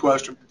 Yeah, good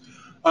question.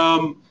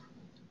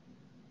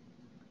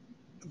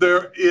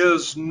 There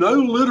is no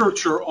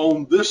literature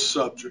on this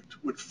subject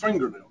with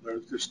fingernail.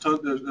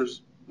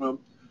 There's well,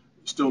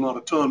 still not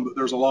a ton, but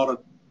there's a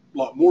lot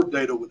more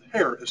data with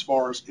hair as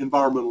far as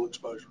environmental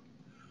exposure.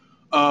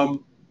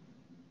 From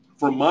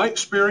my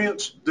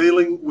experience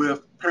dealing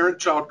with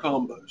parent-child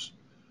combos,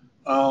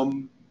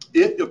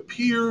 it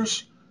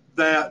appears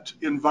that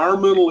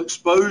environmental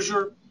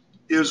exposure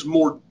is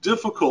more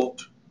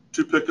difficult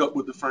to pick up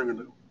with the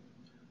fingernail.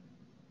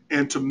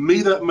 And to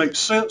me that makes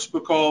sense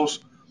because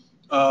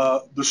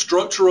the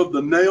structure of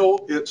the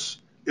nail, it's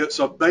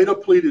a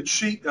beta-pleated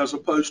sheet as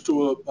opposed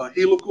to a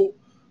helical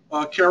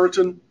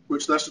keratin,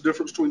 which that's the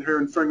difference between hair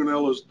and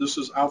fingernail. Is this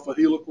is alpha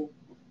helical,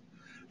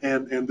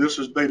 and this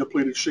is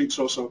beta-pleated sheet,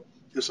 so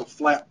it's a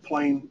flat,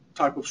 plain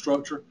type of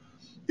structure.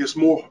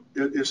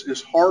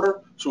 It's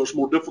harder, so it's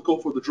more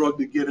difficult for the drug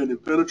to get in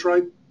and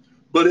penetrate,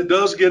 but it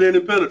does get in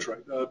and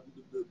penetrate.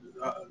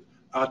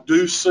 I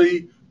do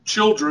see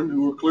children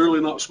who are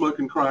clearly not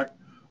smoking crack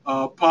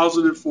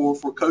positive for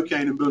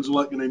cocaine and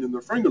benzoylecgonine in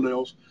their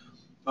fingernails.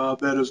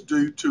 That is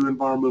due to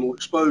environmental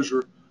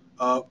exposure,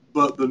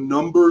 but the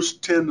numbers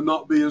tend to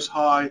not be as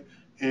high,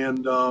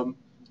 and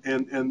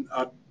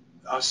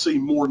I see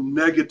more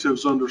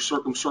negatives under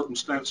certain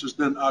circumstances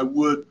than I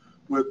would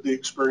with the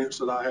experience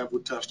that I have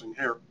with testing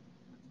hair.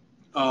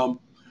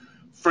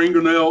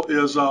 Fingernail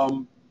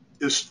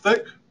is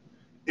thick,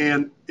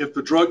 and if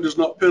the drug does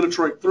not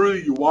penetrate through,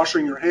 you're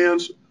washing your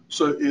hands,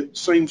 so it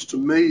seems to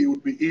me it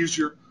would be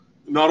easier.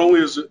 Not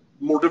only is it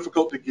more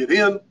difficult to get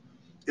in,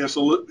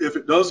 if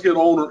it does get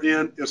on or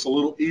in, it's a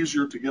little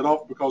easier to get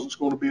off because it's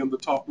going to be in the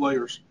top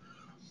layers.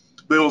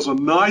 There was a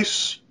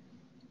nice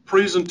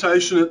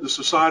presentation at the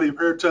Society of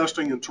Hair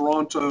Testing in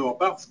Toronto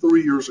about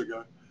 3 years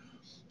ago,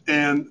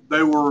 and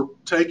they were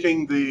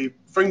taking the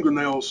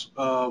fingernails,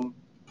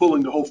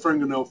 pulling the whole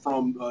fingernail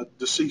from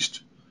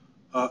deceased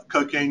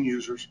cocaine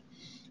users,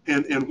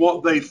 and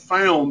what they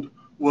found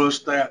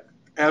was that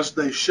as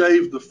they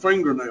shaved the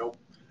fingernail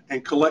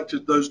and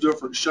collected those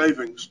different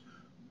shavings,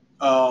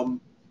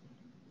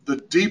 the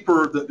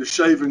deeper that the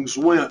shavings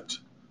went,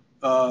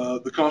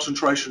 the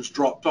concentrations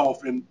dropped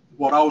off. And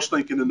what I was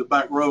thinking in the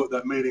back row at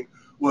that meeting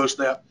was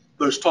that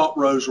those top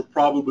rows are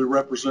probably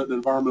representing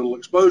environmental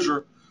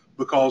exposure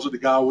because the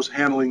guy was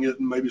handling it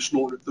and maybe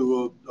snorting it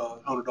through a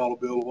 $100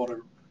 bill or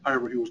whatever,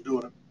 however he was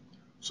doing it.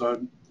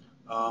 So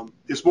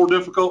it's more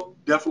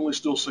difficult. Definitely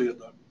still see it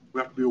though.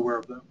 We have to be aware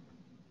of that.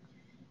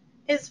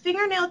 Is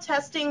fingernail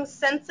testing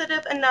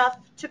sensitive enough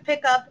to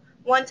pick up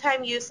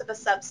one-time use of a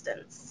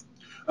substance?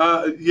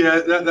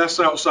 Yeah, that's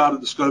outside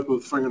of the scope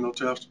of the fingernail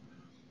test.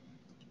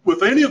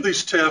 With any of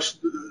these tests,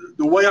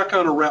 the way I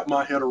kind of wrap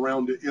my head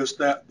around it is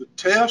that the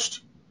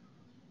test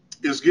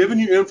is giving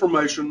you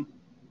information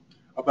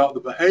about the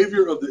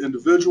behavior of the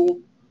individual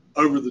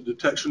over the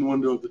detection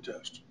window of the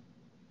test.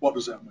 What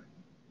does that mean?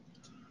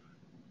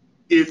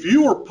 If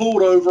you are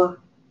pulled over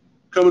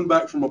coming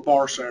back from a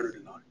bar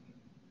Saturday night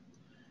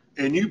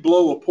and you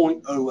blow a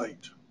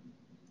 .08,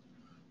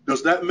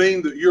 does that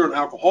mean that you're an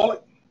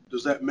alcoholic?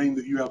 Does that mean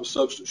that you have a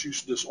substance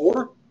use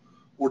disorder?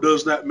 Or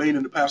does that mean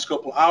in the past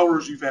couple of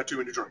hours you've had too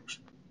many drinks?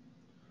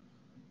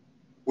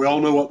 We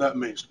all know what that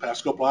means. The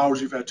past couple of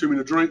hours you've had too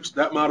many drinks.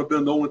 That might have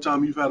been the only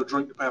time you've had a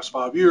drink the past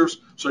 5 years,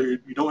 so you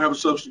don't have a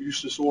substance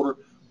use disorder.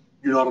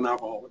 You're not an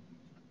alcoholic.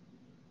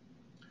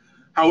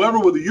 However,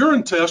 with the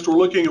urine test, we're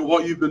looking at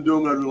what you've been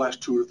doing over the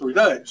last 2 or 3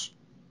 days.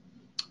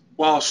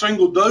 While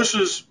single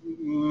doses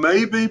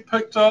may be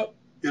picked up,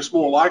 it's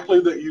more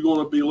likely that you're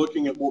going to be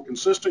looking at more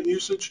consistent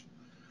usage,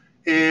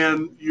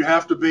 and you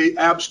have to be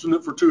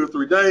abstinent for 2 or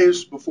 3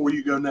 days before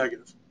you go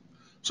negative.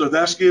 So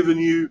that's giving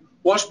you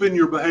what's been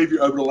your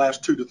behavior over the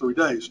last 2 to 3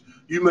 days.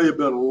 You may have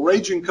been a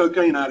raging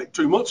cocaine addict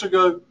 2 months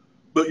ago,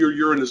 but your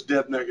urine is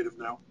dead negative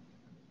now.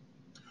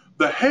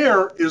 The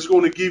hair is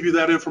going to give you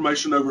that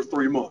information over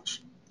 3 months.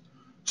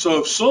 So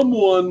if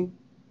someone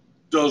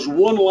does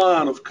 1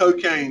 line of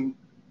cocaine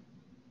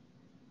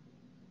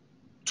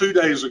 2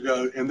 days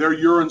ago and their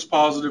urine's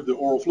positive, the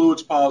oral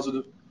fluid's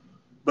positive,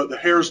 but the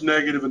hair's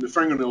negative and the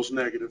fingernail's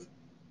negative,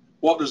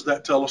 what does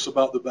that tell us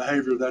about the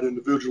behavior of that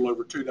individual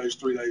over 2 days,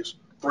 3 days,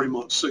 3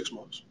 months, 6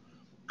 months?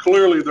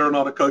 Clearly, they're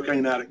not a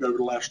cocaine addict over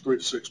the last 3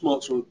 to 6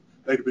 months, or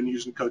they'd have been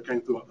using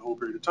cocaine throughout the whole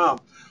period of time.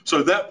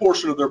 So that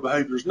portion of their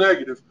behavior is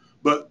negative,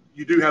 but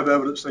you do have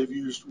evidence they've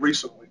used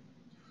recently.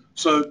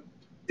 So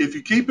if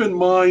you keep in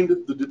mind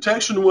the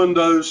detection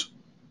windows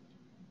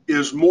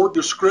is more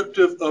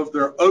descriptive of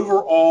their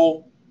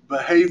overall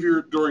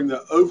behavior during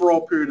the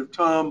overall period of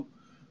time,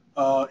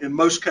 in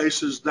most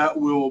cases that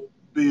will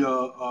be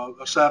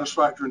a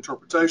satisfactory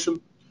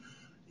interpretation.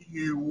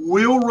 You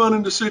will run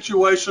into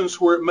situations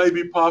where it may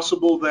be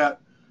possible that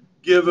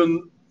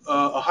given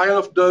a high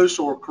enough dose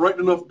or a correct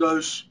enough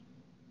dose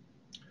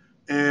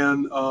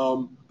and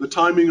the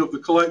timing of the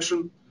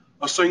collection,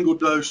 a single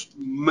dose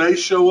may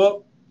show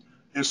up.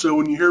 And so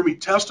when you hear me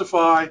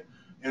testify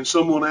and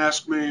someone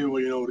asks me,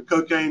 well, you know, the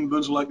cocaine,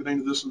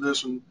 benzoylecgonine, this and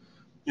this, and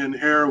in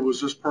hair,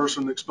 was this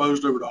person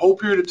exposed over the whole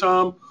period of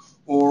time,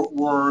 or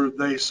were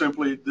they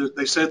simply,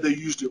 they said they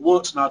used it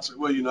once, and I'd say,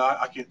 well, you know,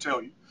 I can't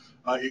tell you.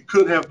 It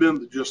could have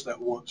been just that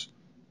once.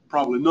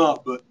 Probably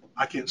not, but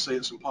I can't say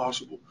it's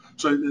impossible.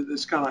 So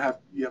it's kind of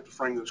you have to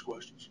frame those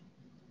questions.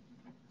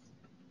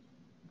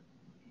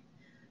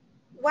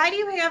 Why do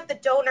you have the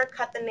donor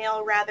cut the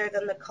nail rather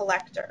than the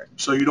collector?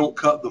 So you don't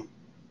cut them.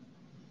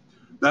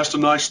 That's the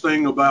nice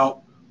thing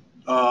about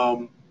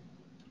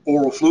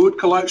oral fluid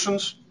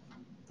collections.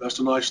 That's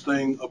the nice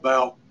thing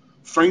about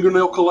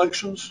fingernail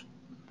collections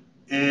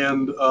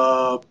and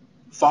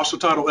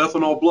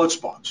phosphatidylethanol blood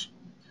spots,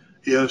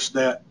 is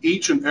that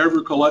each and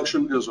every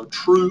collection is a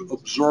true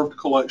observed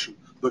collection.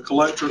 The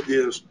collector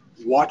is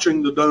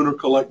watching the donor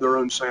collect their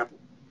own sample.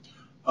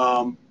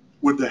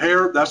 With the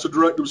hair, that's a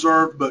direct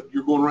observed, but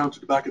you're going around to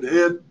the back of the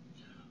head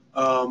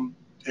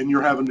and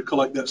you're having to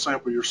collect that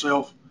sample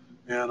yourself.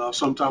 And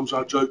sometimes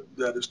I joke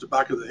that it's the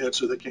back of the head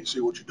so they can't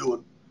see what you're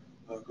doing,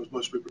 because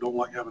most people don't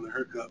like having their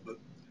hair cut. But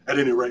at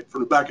any rate,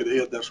 from the back of the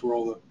head, that's where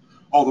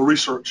all the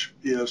research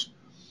is.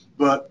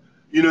 But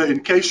you know,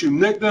 in case you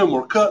nick them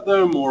or cut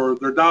them, or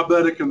they're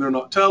diabetic and they're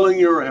not telling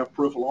you, or have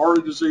peripheral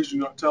artery disease,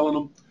 you're not telling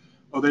them,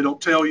 or they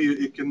don't tell you,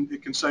 it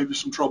can save you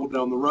some trouble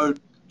down the road.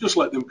 Just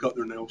let them cut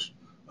their nails.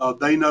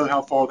 They know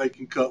how far they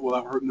can cut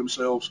without hurting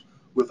themselves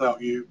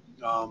without you.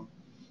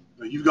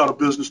 You've got a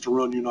business to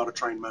run. You're not a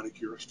trained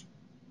manicurist.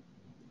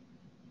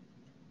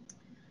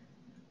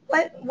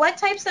 What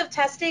types of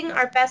testing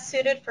are best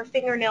suited for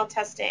fingernail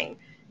testing?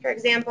 For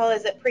example,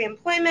 is it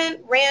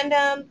pre-employment,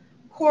 random,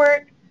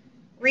 court,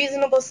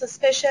 reasonable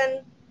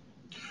suspicion?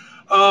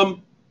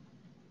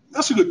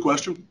 That's a good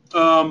question.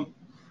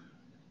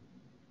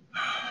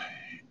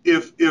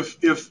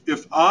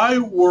 If I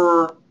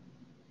were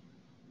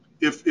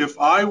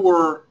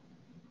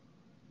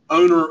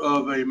owner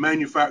of a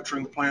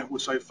manufacturing plant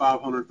with say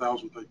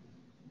 500,000 people,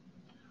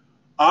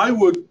 I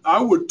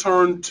would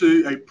turn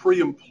to a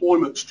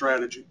pre-employment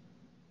strategy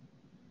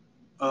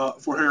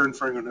for hair and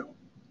fingernail,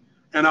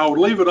 and I would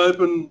leave it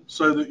open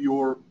so that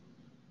your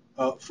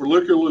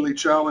follicularly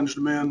challenged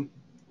men,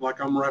 like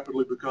I'm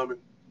rapidly becoming,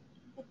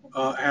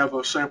 have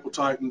a sample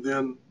type, but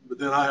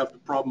then I have the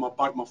problem, I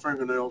bite my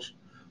fingernails.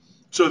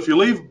 So if you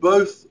leave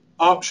both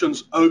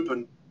options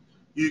open,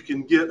 you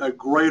can get a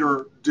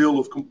greater deal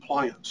of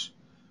compliance.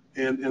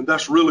 And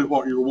that's really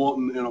what you're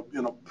wanting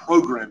in a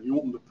program. You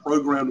want the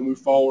program to move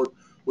forward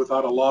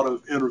without a lot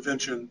of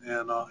intervention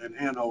and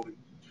hand-holding.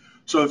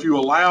 So if you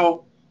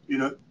allow, you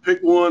know,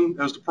 pick one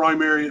as the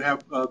primary and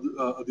have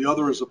the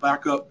other as a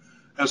backup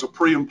as a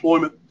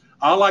pre-employment.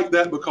 I like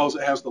that because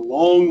it has the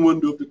long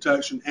window of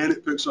detection and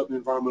it picks up the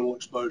environmental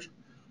exposure.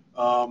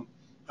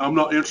 I'm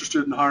not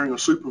interested in hiring a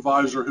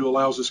supervisor who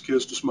allows his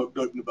kids to smoke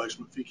dope in the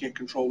basement. If he can't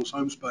control his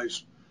home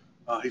space,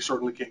 he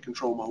certainly can't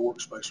control my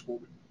workspace for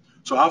me.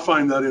 So I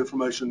find that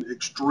information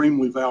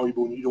extremely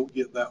valuable, and you don't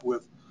get that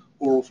with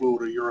oral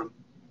fluid or urine.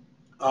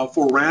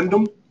 For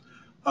random,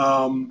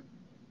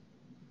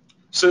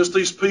 since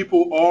these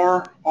people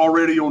are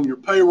already on your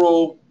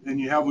payroll and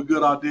you have a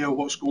good idea of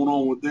what's going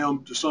on with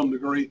them to some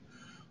degree,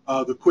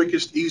 the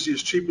quickest,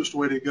 easiest, cheapest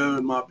way to go,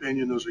 in my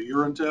opinion, is a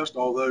urine test,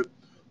 although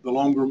the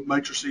longer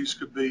matrices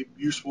could be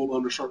useful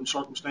under certain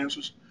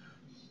circumstances.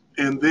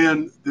 And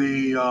then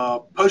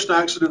the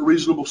post-accident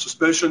reasonable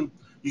suspicion,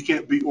 you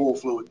can't beat oral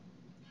fluid.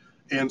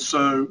 And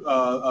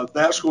so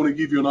that's going to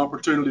give you an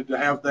opportunity to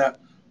have that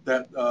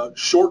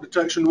short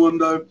detection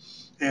window,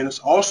 and it's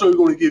also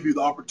going to give you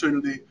the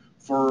opportunity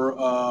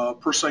for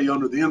per se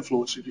under the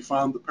influence. If you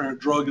find the parent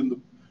drug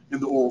in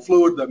the oral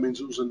fluid, that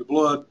means it was in the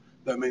blood.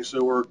 That means they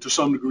were to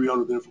some degree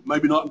under the influence.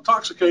 Maybe not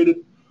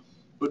intoxicated,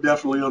 but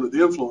definitely under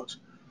the influence.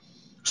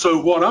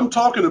 So what I'm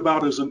talking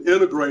about is an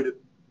integrated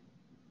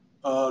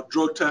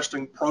drug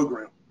testing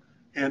program,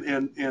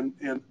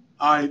 and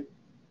I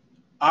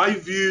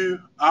view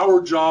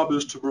our job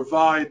is to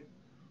provide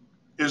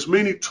as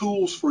many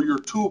tools for your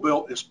tool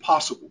belt as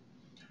possible.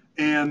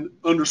 And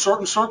under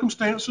certain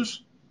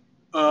circumstances,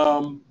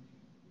 does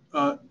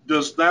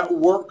that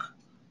work?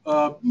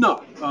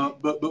 No,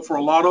 but for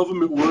a lot of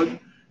them it would.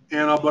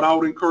 And but I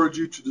would encourage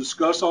you to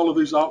discuss all of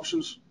these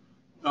options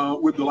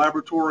with the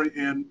laboratory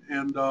and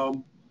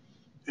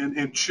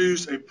and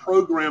choose a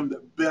program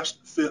that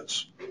best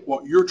fits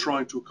what you're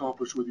trying to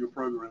accomplish with your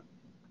program.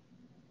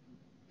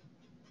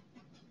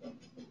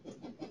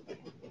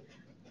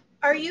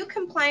 Are you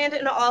compliant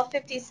in all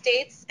 50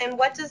 states, and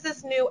what does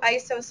this new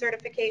ISO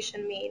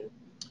certification mean?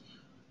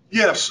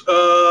 Yes,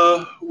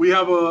 we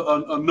have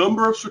a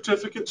number of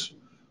certificates.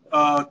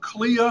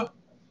 CLIA,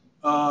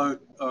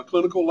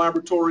 Clinical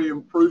Laboratory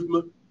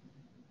Improvement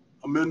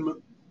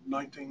Amendment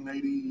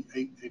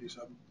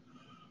 1988-87.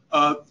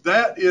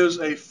 That is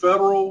a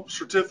federal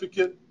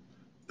certificate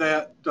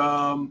that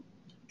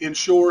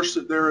ensures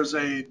that there is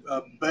a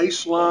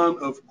baseline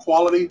of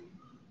quality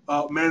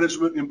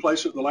management in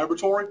place at the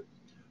laboratory,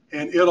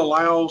 and it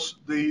allows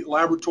the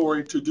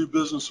laboratory to do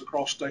business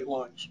across state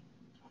lines.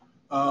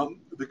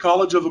 The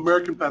College of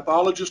American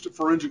Pathologists at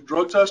Forensic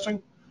Drug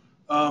Testing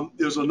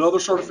is another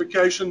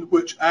certification,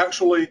 which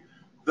actually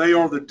they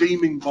are the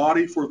deeming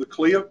body for the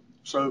CLIA.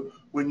 So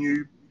when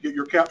you get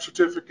your CAP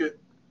certificate,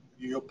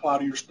 you apply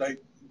to your state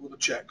with a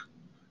check,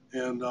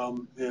 and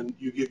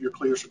you get your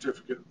CLIA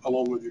certificate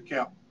along with your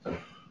CAP.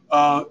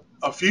 A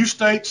few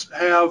states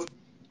have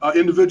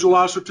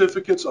individualized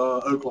certificates.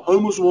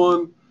 Oklahoma's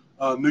one,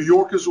 New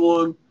York is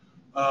one,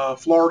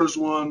 Florida's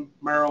one,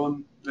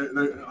 Maryland,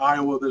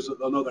 Iowa, there's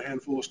another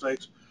handful of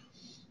states.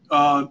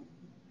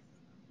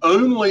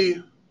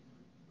 Only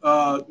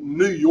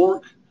New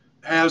York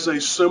has a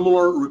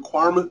similar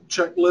requirement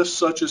checklist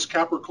such as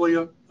CAP or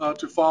CLIA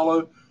to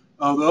follow.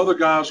 The other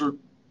guys are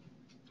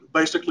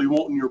basically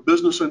wanting your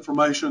business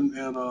information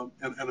and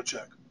a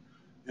check.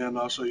 And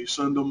so you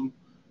send them,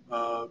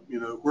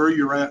 where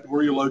you're at,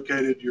 where you're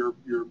located, your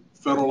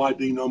federal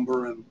ID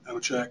number and a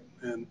check,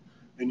 and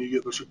you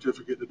get the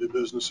certificate to do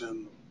business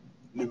in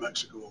New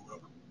Mexico or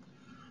wherever.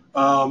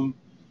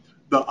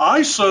 The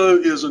ISO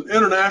is an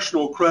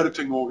international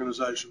accrediting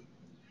organization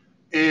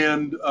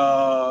and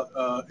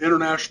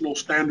international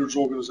standards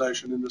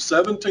organization, and the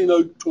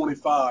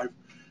 17025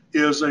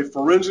 is a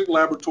forensic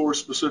laboratory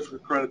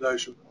specific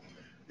accreditation.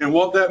 And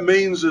what that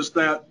means is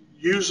that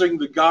using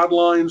the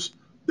guidelines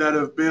that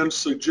have been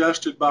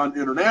suggested by an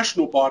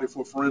international body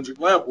for forensic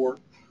lab work,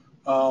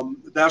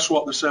 that's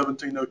what the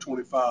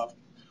 17025.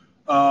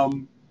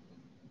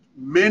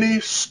 Many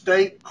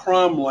state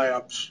crime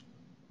labs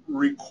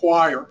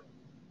require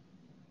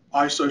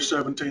ISO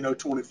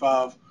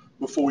 17025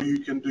 before you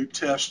can do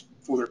tests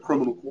for their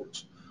criminal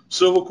courts.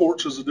 Civil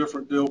courts is a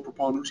different deal,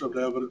 preponderance of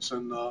the evidence,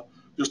 and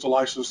just a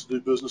license to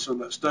do business in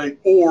that state,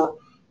 or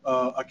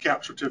a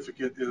CAP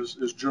certificate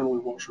is generally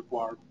what's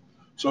required.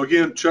 So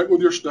again, check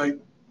with your state.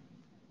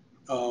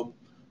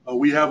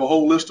 We have a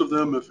whole list of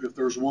them. If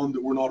there's one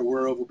that we're not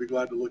aware of, we'll be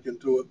glad to look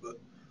into it,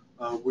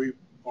 but we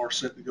are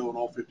set to go in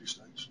all 50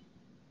 states.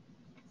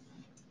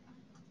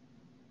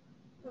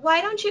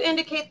 Why don't you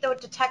indicate the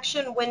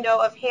detection window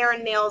of hair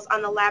and nails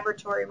on the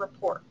laboratory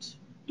report?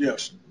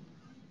 Yes.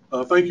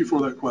 Thank you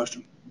for that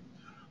question.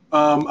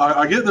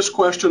 I get this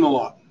question a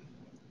lot,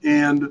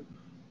 and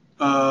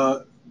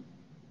I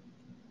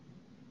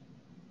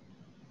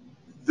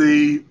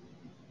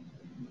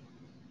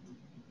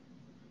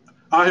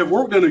have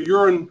worked in a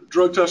urine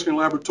drug testing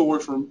laboratory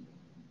for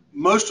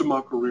most of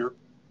my career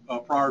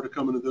prior to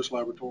coming to this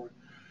laboratory,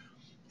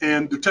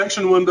 and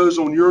detection windows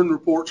on urine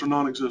reports are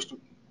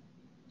non-existent,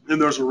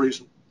 and there's a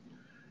reason.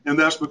 And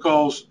that's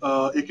because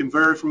it can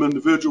vary from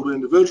individual to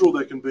individual.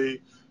 They can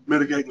be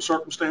mitigating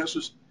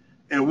circumstances.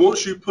 And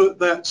once you put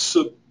that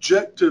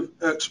subjective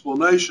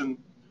explanation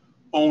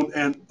on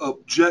an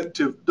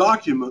objective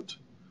document,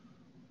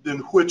 then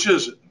which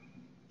is it?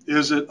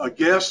 Is it a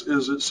guess?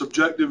 Is it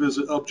subjective? Is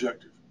it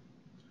objective?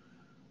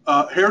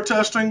 Hair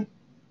testing,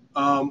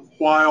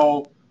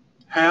 while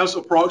has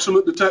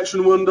approximate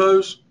detection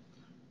windows,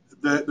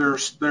 that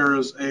there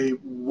is a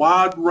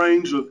wide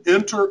range of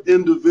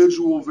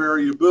inter-individual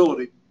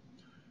variability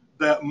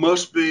that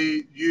must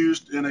be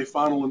used in a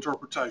final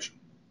interpretation.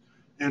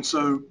 And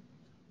so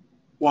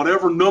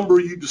whatever number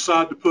you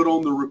decide to put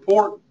on the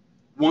report,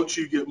 once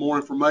you get more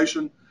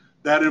information,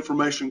 that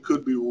information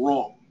could be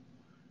wrong.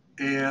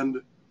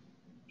 And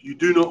you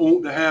do not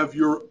want to have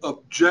your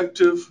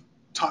objective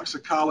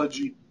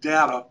toxicology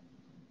data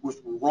with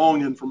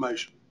wrong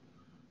information.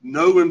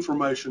 No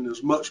information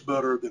is much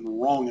better than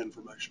wrong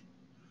information.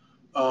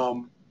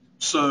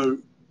 So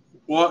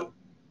what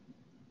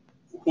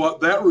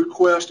that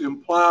request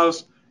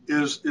implies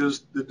is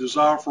the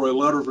desire for a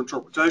letter of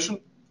interpretation.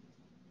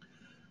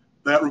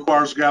 That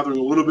requires gathering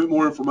a little bit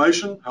more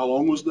information. How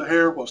long was the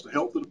hair? What's the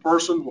health of the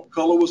person? What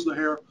color was the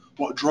hair?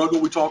 What drug are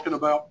we talking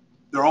about?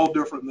 They're all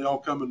different, and they all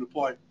come into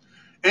play.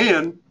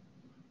 And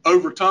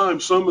over time,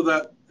 some of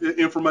that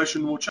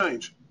information will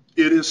change.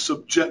 It is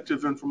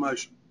subjective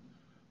information.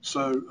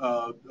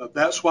 So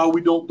that's why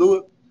we don't do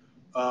it.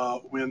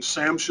 When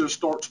SAMHSA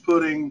starts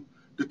putting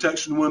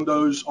detection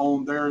windows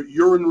on their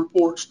urine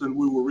reports, then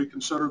we will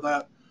reconsider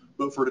that.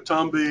 But for the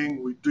time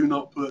being, we do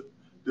not put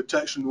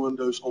detection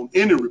windows on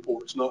any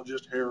reports, not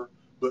just hair,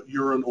 but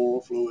urine,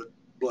 oral fluid,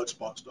 blood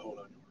spots, the whole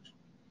 9 yards.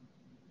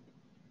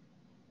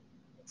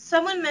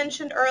 Someone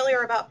mentioned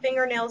earlier about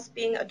fingernails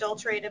being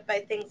adulterated by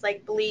things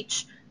like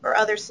bleach or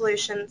other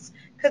solutions.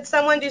 Could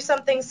someone do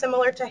something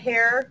similar to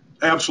hair?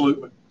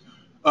 Absolutely.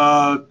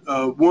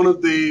 One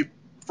of the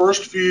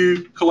first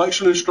few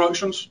collection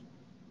instructions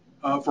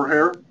for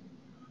hair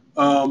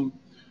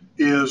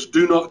is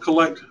do not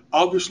collect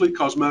obviously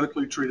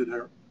cosmetically treated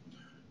hair.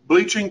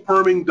 Bleaching,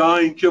 perming,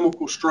 dyeing,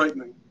 chemical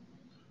straightening.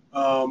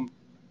 I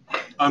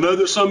know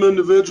that some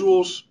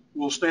individuals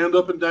will stand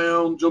up and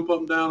down, jump up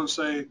and down and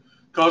say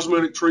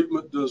cosmetic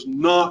treatment does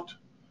not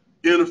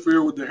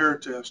interfere with the hair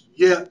test.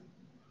 Yet,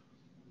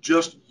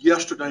 just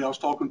yesterday I was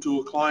talking to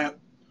a client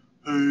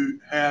who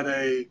had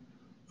a,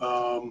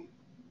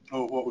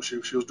 what was she?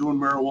 She was doing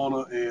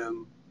marijuana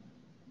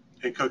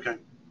and cocaine.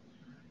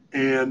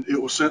 And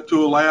it was sent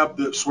to a lab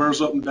that swears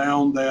up and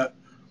down that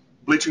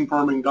bleaching,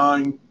 perming,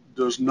 dyeing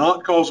does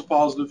not cause a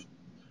positive,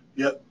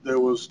 yet there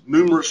was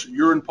numerous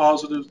urine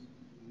positives,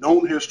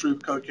 known history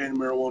of cocaine and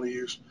marijuana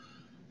use,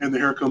 and the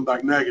hair come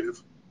back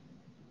negative.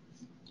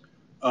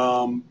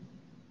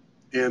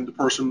 And the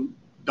person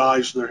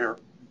dyes their hair.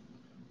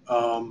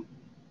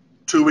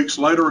 2 weeks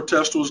later, a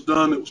test was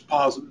done, it was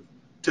positive.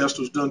 Test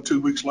was done 2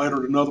 weeks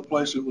later at another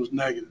place, it was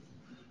negative.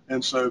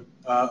 And so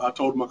I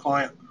told my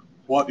client,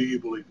 what do you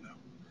believe now?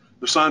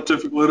 The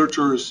scientific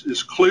literature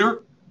is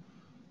clear.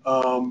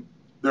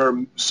 There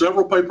are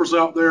several papers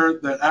out there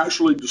that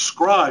actually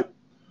describe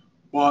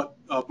what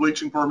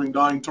bleaching, perming,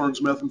 dyeing turns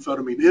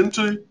methamphetamine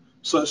into,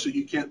 such that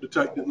you can't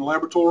detect it in the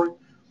laboratory.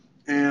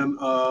 And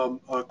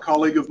a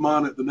colleague of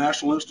mine at the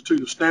National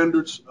Institute of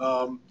Standards,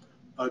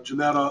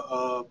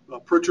 Janetta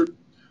Pritchard,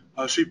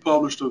 she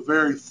published a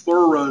very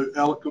thorough,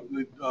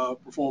 eloquently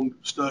performed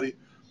study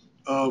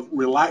of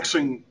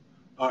relaxing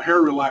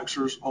hair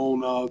relaxers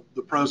on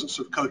the presence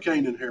of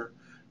cocaine in hair,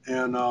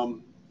 and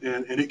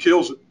it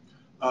kills it.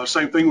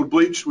 Same thing with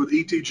bleach, with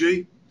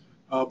ETG,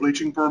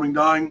 bleaching, perming,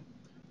 dyeing.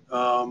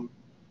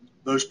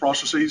 Those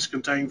processes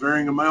contain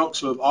varying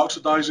amounts of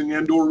oxidizing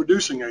and/or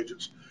reducing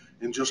agents.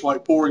 And just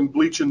like pouring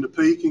bleach into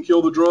pee can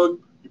kill the drug,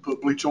 you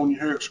put bleach on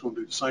your hair, it's going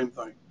to do the same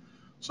thing.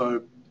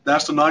 So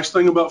that's the nice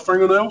thing about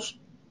fingernails,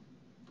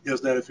 is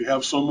that if you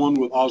have someone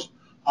with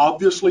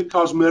obviously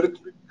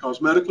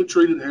cosmetically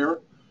treated hair,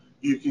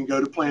 you can go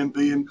to Plan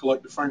B and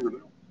collect a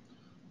fingernail.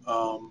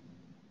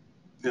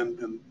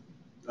 And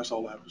that's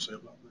all I have to say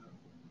about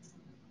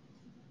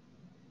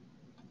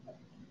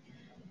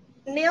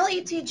that. Nail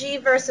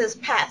ETG versus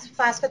PET,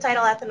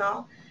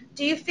 phosphatidylethanol.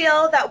 Do you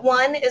feel that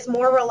one is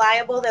more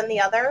reliable than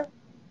the other?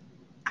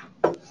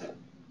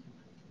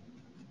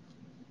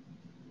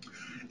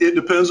 It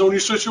depends on your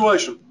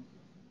situation.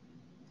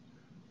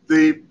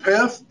 The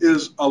PET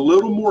is a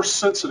little more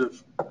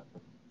sensitive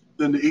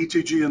than the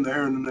ETG in the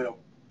hair and the nail.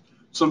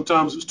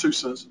 Sometimes it's too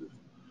sensitive.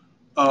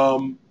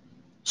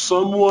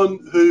 Someone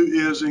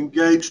who is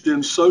engaged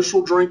in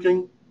social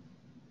drinking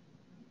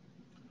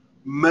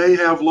may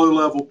have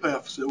low-level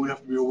PEFs that we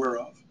have to be aware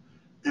of.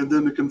 And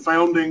then the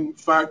confounding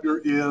factor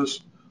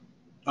is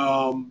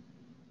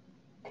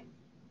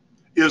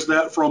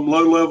that from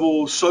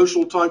low-level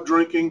social type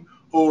drinking,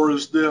 or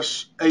is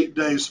this 8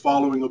 days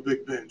following a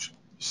big binge?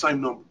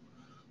 Same number.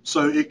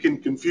 So it can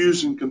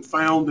confuse and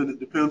confound, and it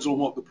depends on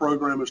what the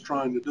program is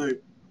trying to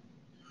do.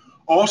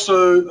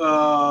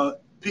 Also,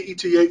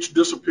 PETH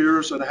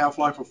disappears at a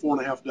half-life of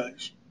 4.5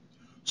 days.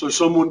 So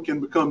someone can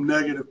become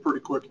negative pretty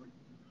quickly,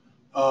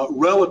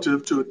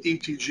 relative to an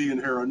ETG in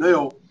hair and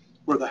nail,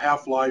 where the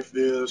half-life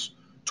is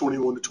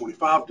 21 to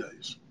 25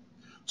 days.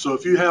 So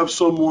if you have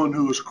someone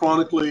who is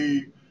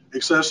chronically,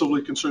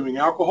 excessively consuming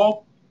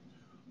alcohol,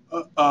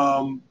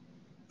 the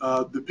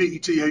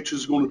PETH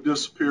is going to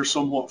disappear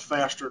somewhat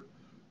faster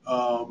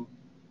than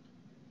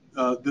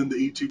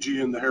the ETG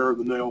in the hair or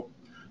the nail.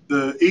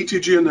 The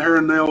ETG in the hair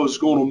and nail is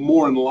going to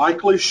more than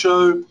likely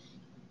show,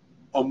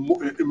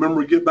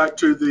 remember, get back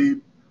to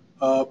the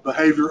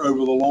behavior over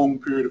the long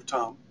period of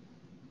time.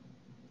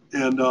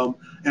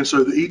 And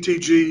so the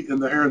ETG in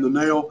the hair and the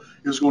nail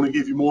is going to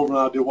give you more of an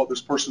idea what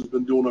this person's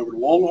been doing over the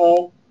long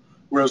haul,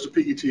 whereas the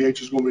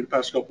PETH is going to be the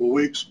past couple of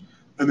weeks,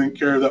 and then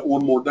carry that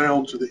one more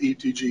down to the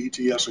ETG,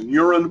 ETS, and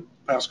urine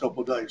past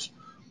couple of days.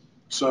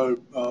 So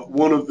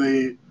one of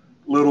the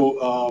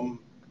little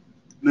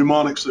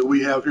mnemonics that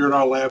we have here in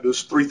our lab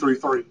is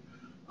 333,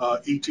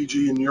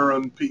 ETG in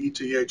urine,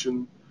 PETH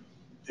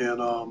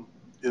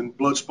in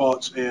blood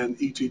spots, and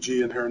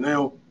ETG in hair and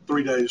nail,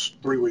 3 days,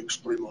 3 weeks,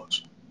 3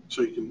 months.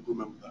 So you can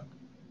remember that.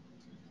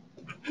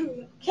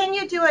 Can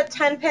you do a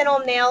 10-panel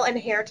nail and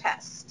hair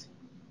test?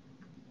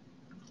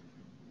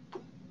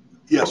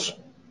 Yes.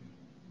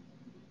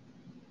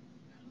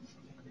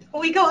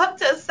 We go up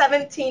to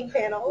 17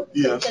 panels.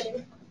 Yes.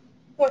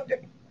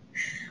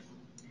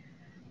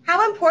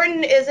 How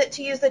important is it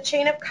to use the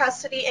chain of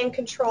custody and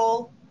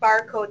control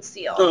barcode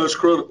seal? Oh, it's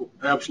critical,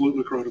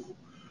 absolutely critical.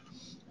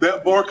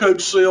 That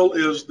barcode seal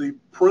is the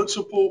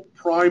principal,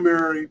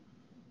 primary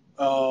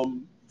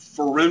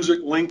forensic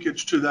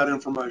linkage to that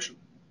information.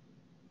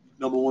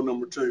 Number one.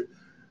 Number two,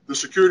 the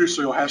security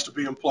seal has to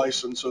be in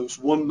place, and so it's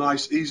one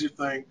nice, easy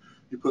thing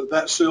You put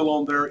that seal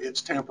on there,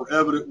 it's tamper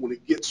evident. When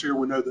it gets here,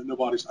 we know that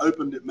nobody's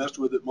opened it, messed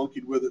with it,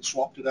 monkeyed with it,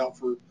 swapped it out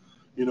for,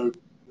 you know,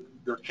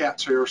 their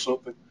cat's hair or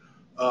something.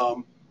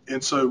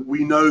 And so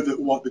we know that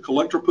what the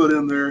collector put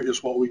in there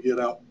is what we get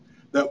out.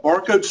 That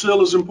barcode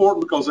seal is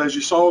important because, as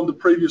you saw in the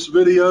previous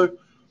video,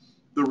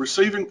 the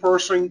receiving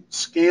person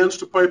scans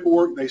the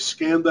paperwork, they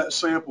scan that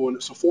sample, and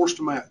it's a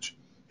forced match.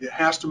 It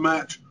has to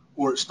match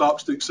or it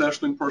stops the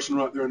accessioning person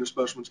right there and the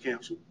specimen's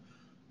canceled.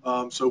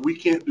 So we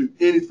can't do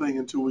anything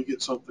until we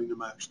get something to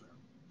match there.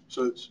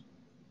 So it's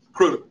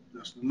critical.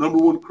 That's the number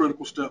one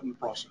critical step in the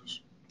process.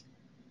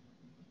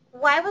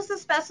 Why was the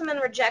specimen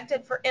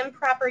rejected for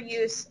improper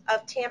use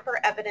of tamper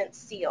evidence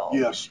seal?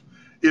 Yes.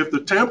 If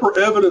the tamper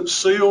evidence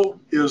seal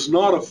is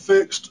not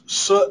affixed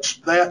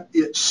such that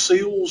it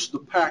seals the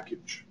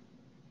package,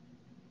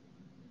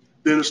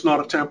 then it's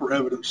not a tamper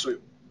evidence seal.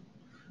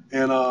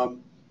 And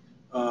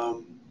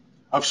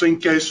I've seen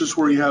cases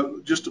where you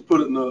have, just to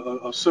put it in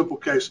a simple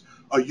case,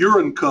 a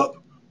urine cup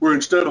where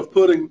instead of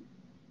you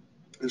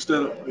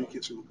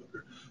can't see my cup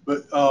here,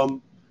 but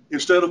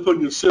instead of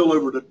putting the seal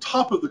over the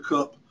top of the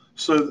cup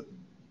so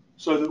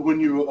that when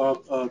you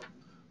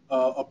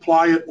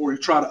apply it or you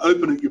try to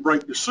open it, you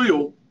break the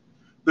seal,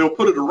 they'll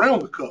put it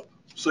around the cup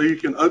so you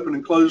can open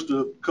and close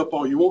the cup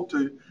all you want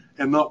to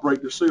and not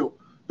break the seal.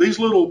 These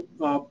little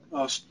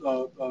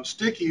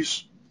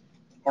stickies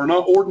are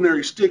not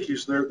ordinary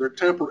stickies. They're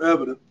tamper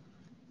evident.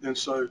 And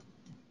so,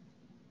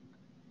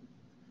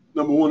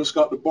 number one, it's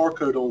got the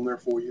barcode on there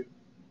for you,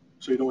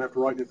 so you don't have to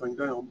write anything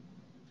down.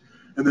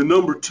 And then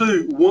number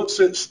two,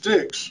 once it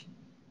sticks,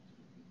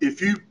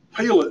 if you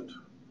peel it,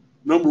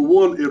 number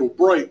one, it'll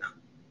break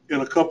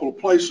in a couple of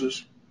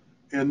places,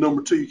 and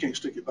number two, you can't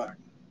stick it back.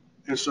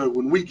 And so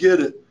when we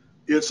get it,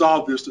 it's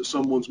obvious that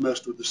someone's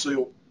messed with the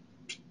seal.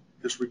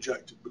 It's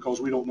rejected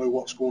because we don't know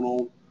what's going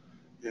on,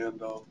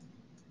 and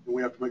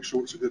we have to make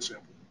sure it's a good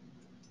sample.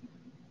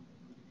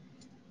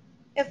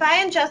 If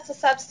I ingest a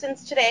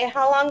substance today,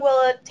 how long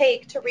will it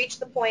take to reach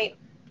the point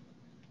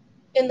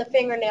in the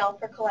fingernail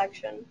for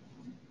collection?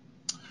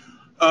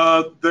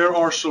 There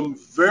are some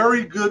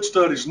very good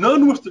studies,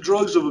 none with the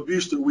drugs of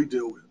abuse that we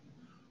deal with,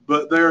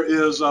 but there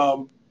is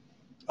a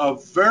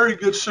very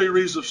good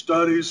series of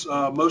studies,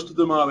 most of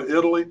them out of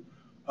Italy.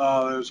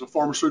 There's a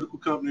pharmaceutical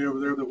company over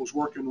there that was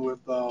working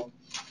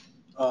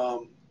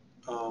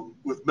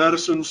with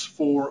medicines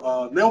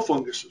for nail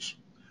funguses.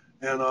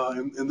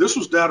 And this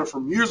was data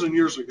from years and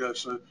years ago,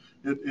 so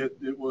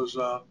it was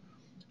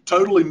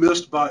totally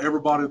missed by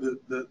everybody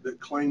that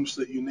claims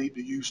that you need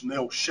to use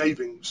nail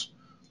shavings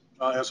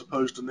as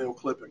opposed to nail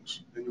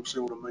clippings, and you'll see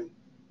what I mean.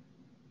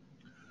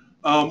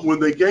 When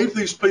they gave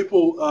these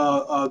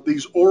people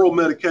these oral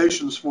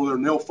medications for their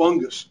nail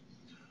fungus,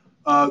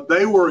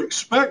 they were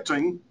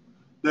expecting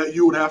that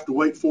you would have to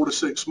wait 4 to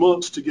 6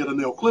 months to get a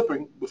nail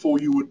clipping before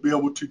you would be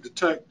able to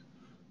detect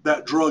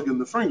that drug in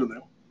the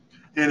fingernail.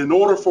 And in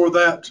order for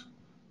that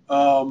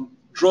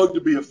drug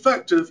to be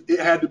effective, it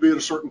had to be at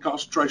a certain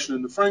concentration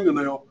in the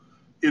fingernail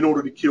in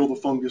order to kill the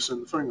fungus in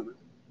the fingernail.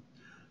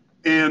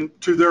 And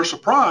to their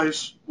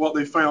surprise, what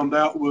they found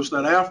out was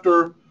that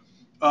after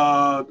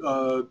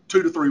 2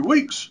 to 3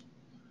 weeks,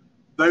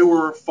 they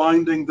were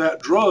finding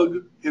that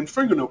drug in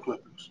fingernail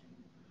clippings.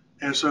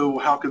 And so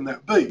how can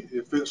that be?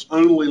 If it's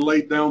only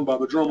laid down by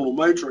the germinal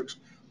matrix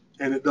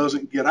and it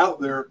doesn't get out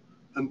there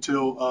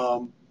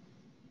until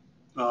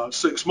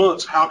 6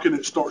 months, how can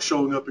it start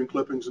showing up in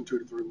clippings in 2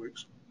 to 3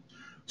 weeks?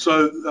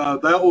 So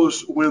that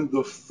was when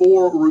the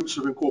 4 routes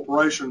of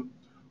incorporation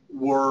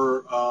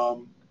were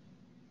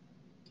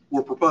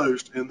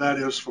proposed, and that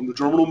is from the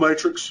germinal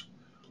matrix,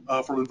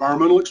 from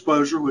environmental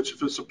exposure, which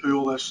if it's a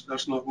pill,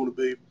 that's not going to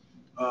be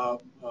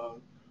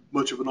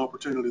much of an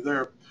opportunity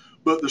there.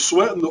 But the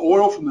sweat and the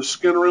oil from the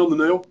skin around the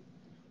nail,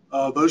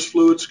 those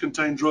fluids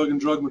contain drug and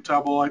drug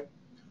metabolite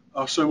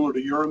similar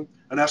to urine,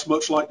 and that's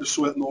much like the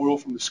sweat and the oil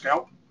from the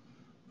scalp.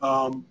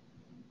 And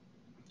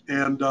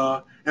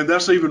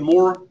that's even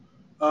more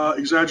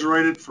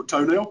exaggerated for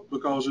toenail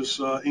because it's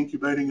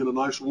incubating in a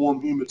nice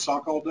warm humid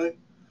sock all day.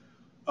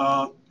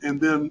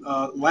 And then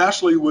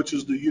lastly, which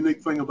is the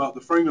unique thing about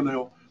the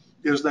fingernail,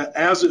 is that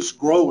as it's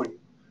growing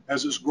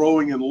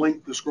in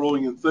length, it's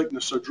growing in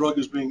thickness, so drug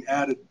is being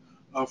added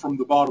from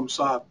the bottom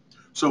side.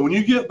 So when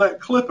you get that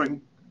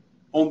clipping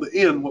on the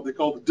end, what they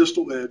call the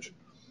distal edge,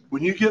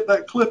 when you get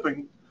that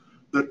clipping,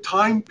 the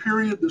time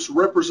period that's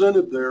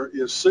represented there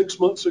is 6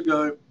 months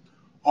ago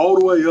all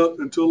the way up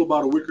until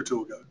about a week or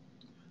two ago.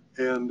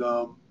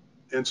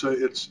 And so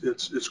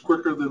it's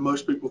quicker than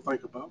most people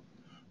think about.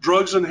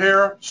 Drugs in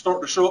hair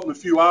start to show up in a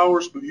few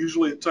hours, but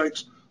usually it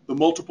takes the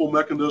multiple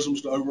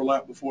mechanisms to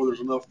overlap before there's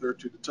enough there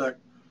to detect.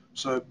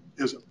 So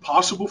is it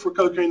possible for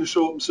cocaine to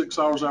show up in 6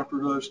 hours after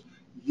a dose?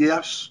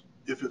 Yes,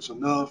 if it's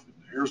enough, if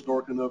the hair's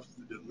dark enough, if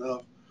it did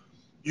enough.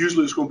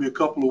 Usually it's going to be a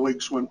couple of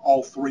weeks when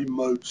all 3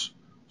 modes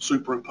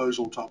superimpose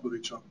on top of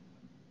each other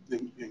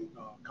and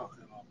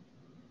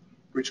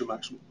reach a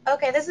maximum.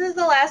 Okay, this is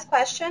the last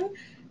question.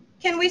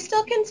 Can we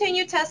still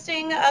continue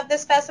testing of the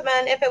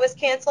specimen if it was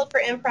canceled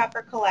for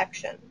improper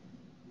collection?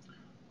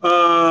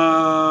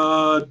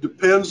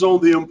 Depends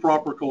on the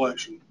improper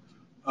collection.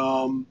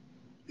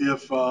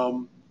 If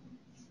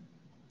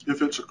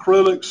it's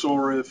acrylics,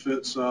 or if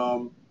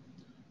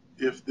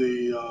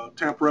the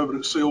tamper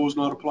evidence seal is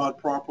not applied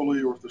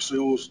properly, or if the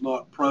seal is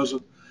not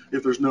present,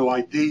 if there's no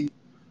ID,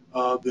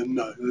 then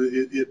no,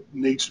 it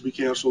needs to be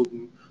canceled,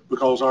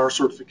 because our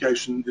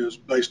certification is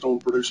based on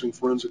producing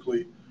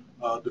forensically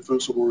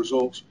defensible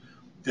results.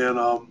 And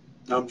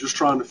I'm just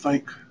trying to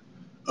think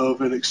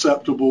of an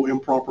acceptable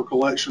improper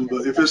collection,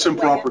 but if it's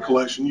improper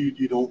collection,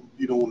 you don't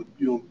want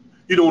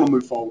to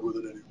move forward with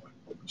it anyway.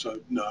 So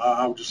no,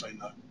 I would just say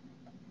no.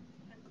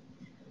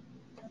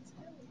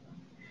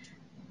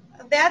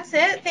 That's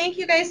it. Thank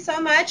you guys so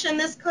much. And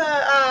this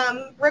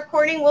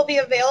recording will be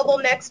available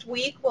next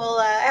week. We'll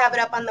have it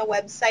up on the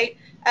website,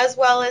 as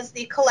well as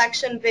the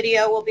collection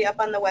video will be up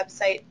on the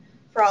website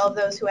for all of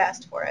those who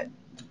asked for it.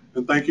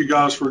 And thank you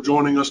guys for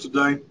joining us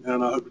today,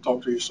 and I hope to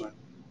talk to you soon.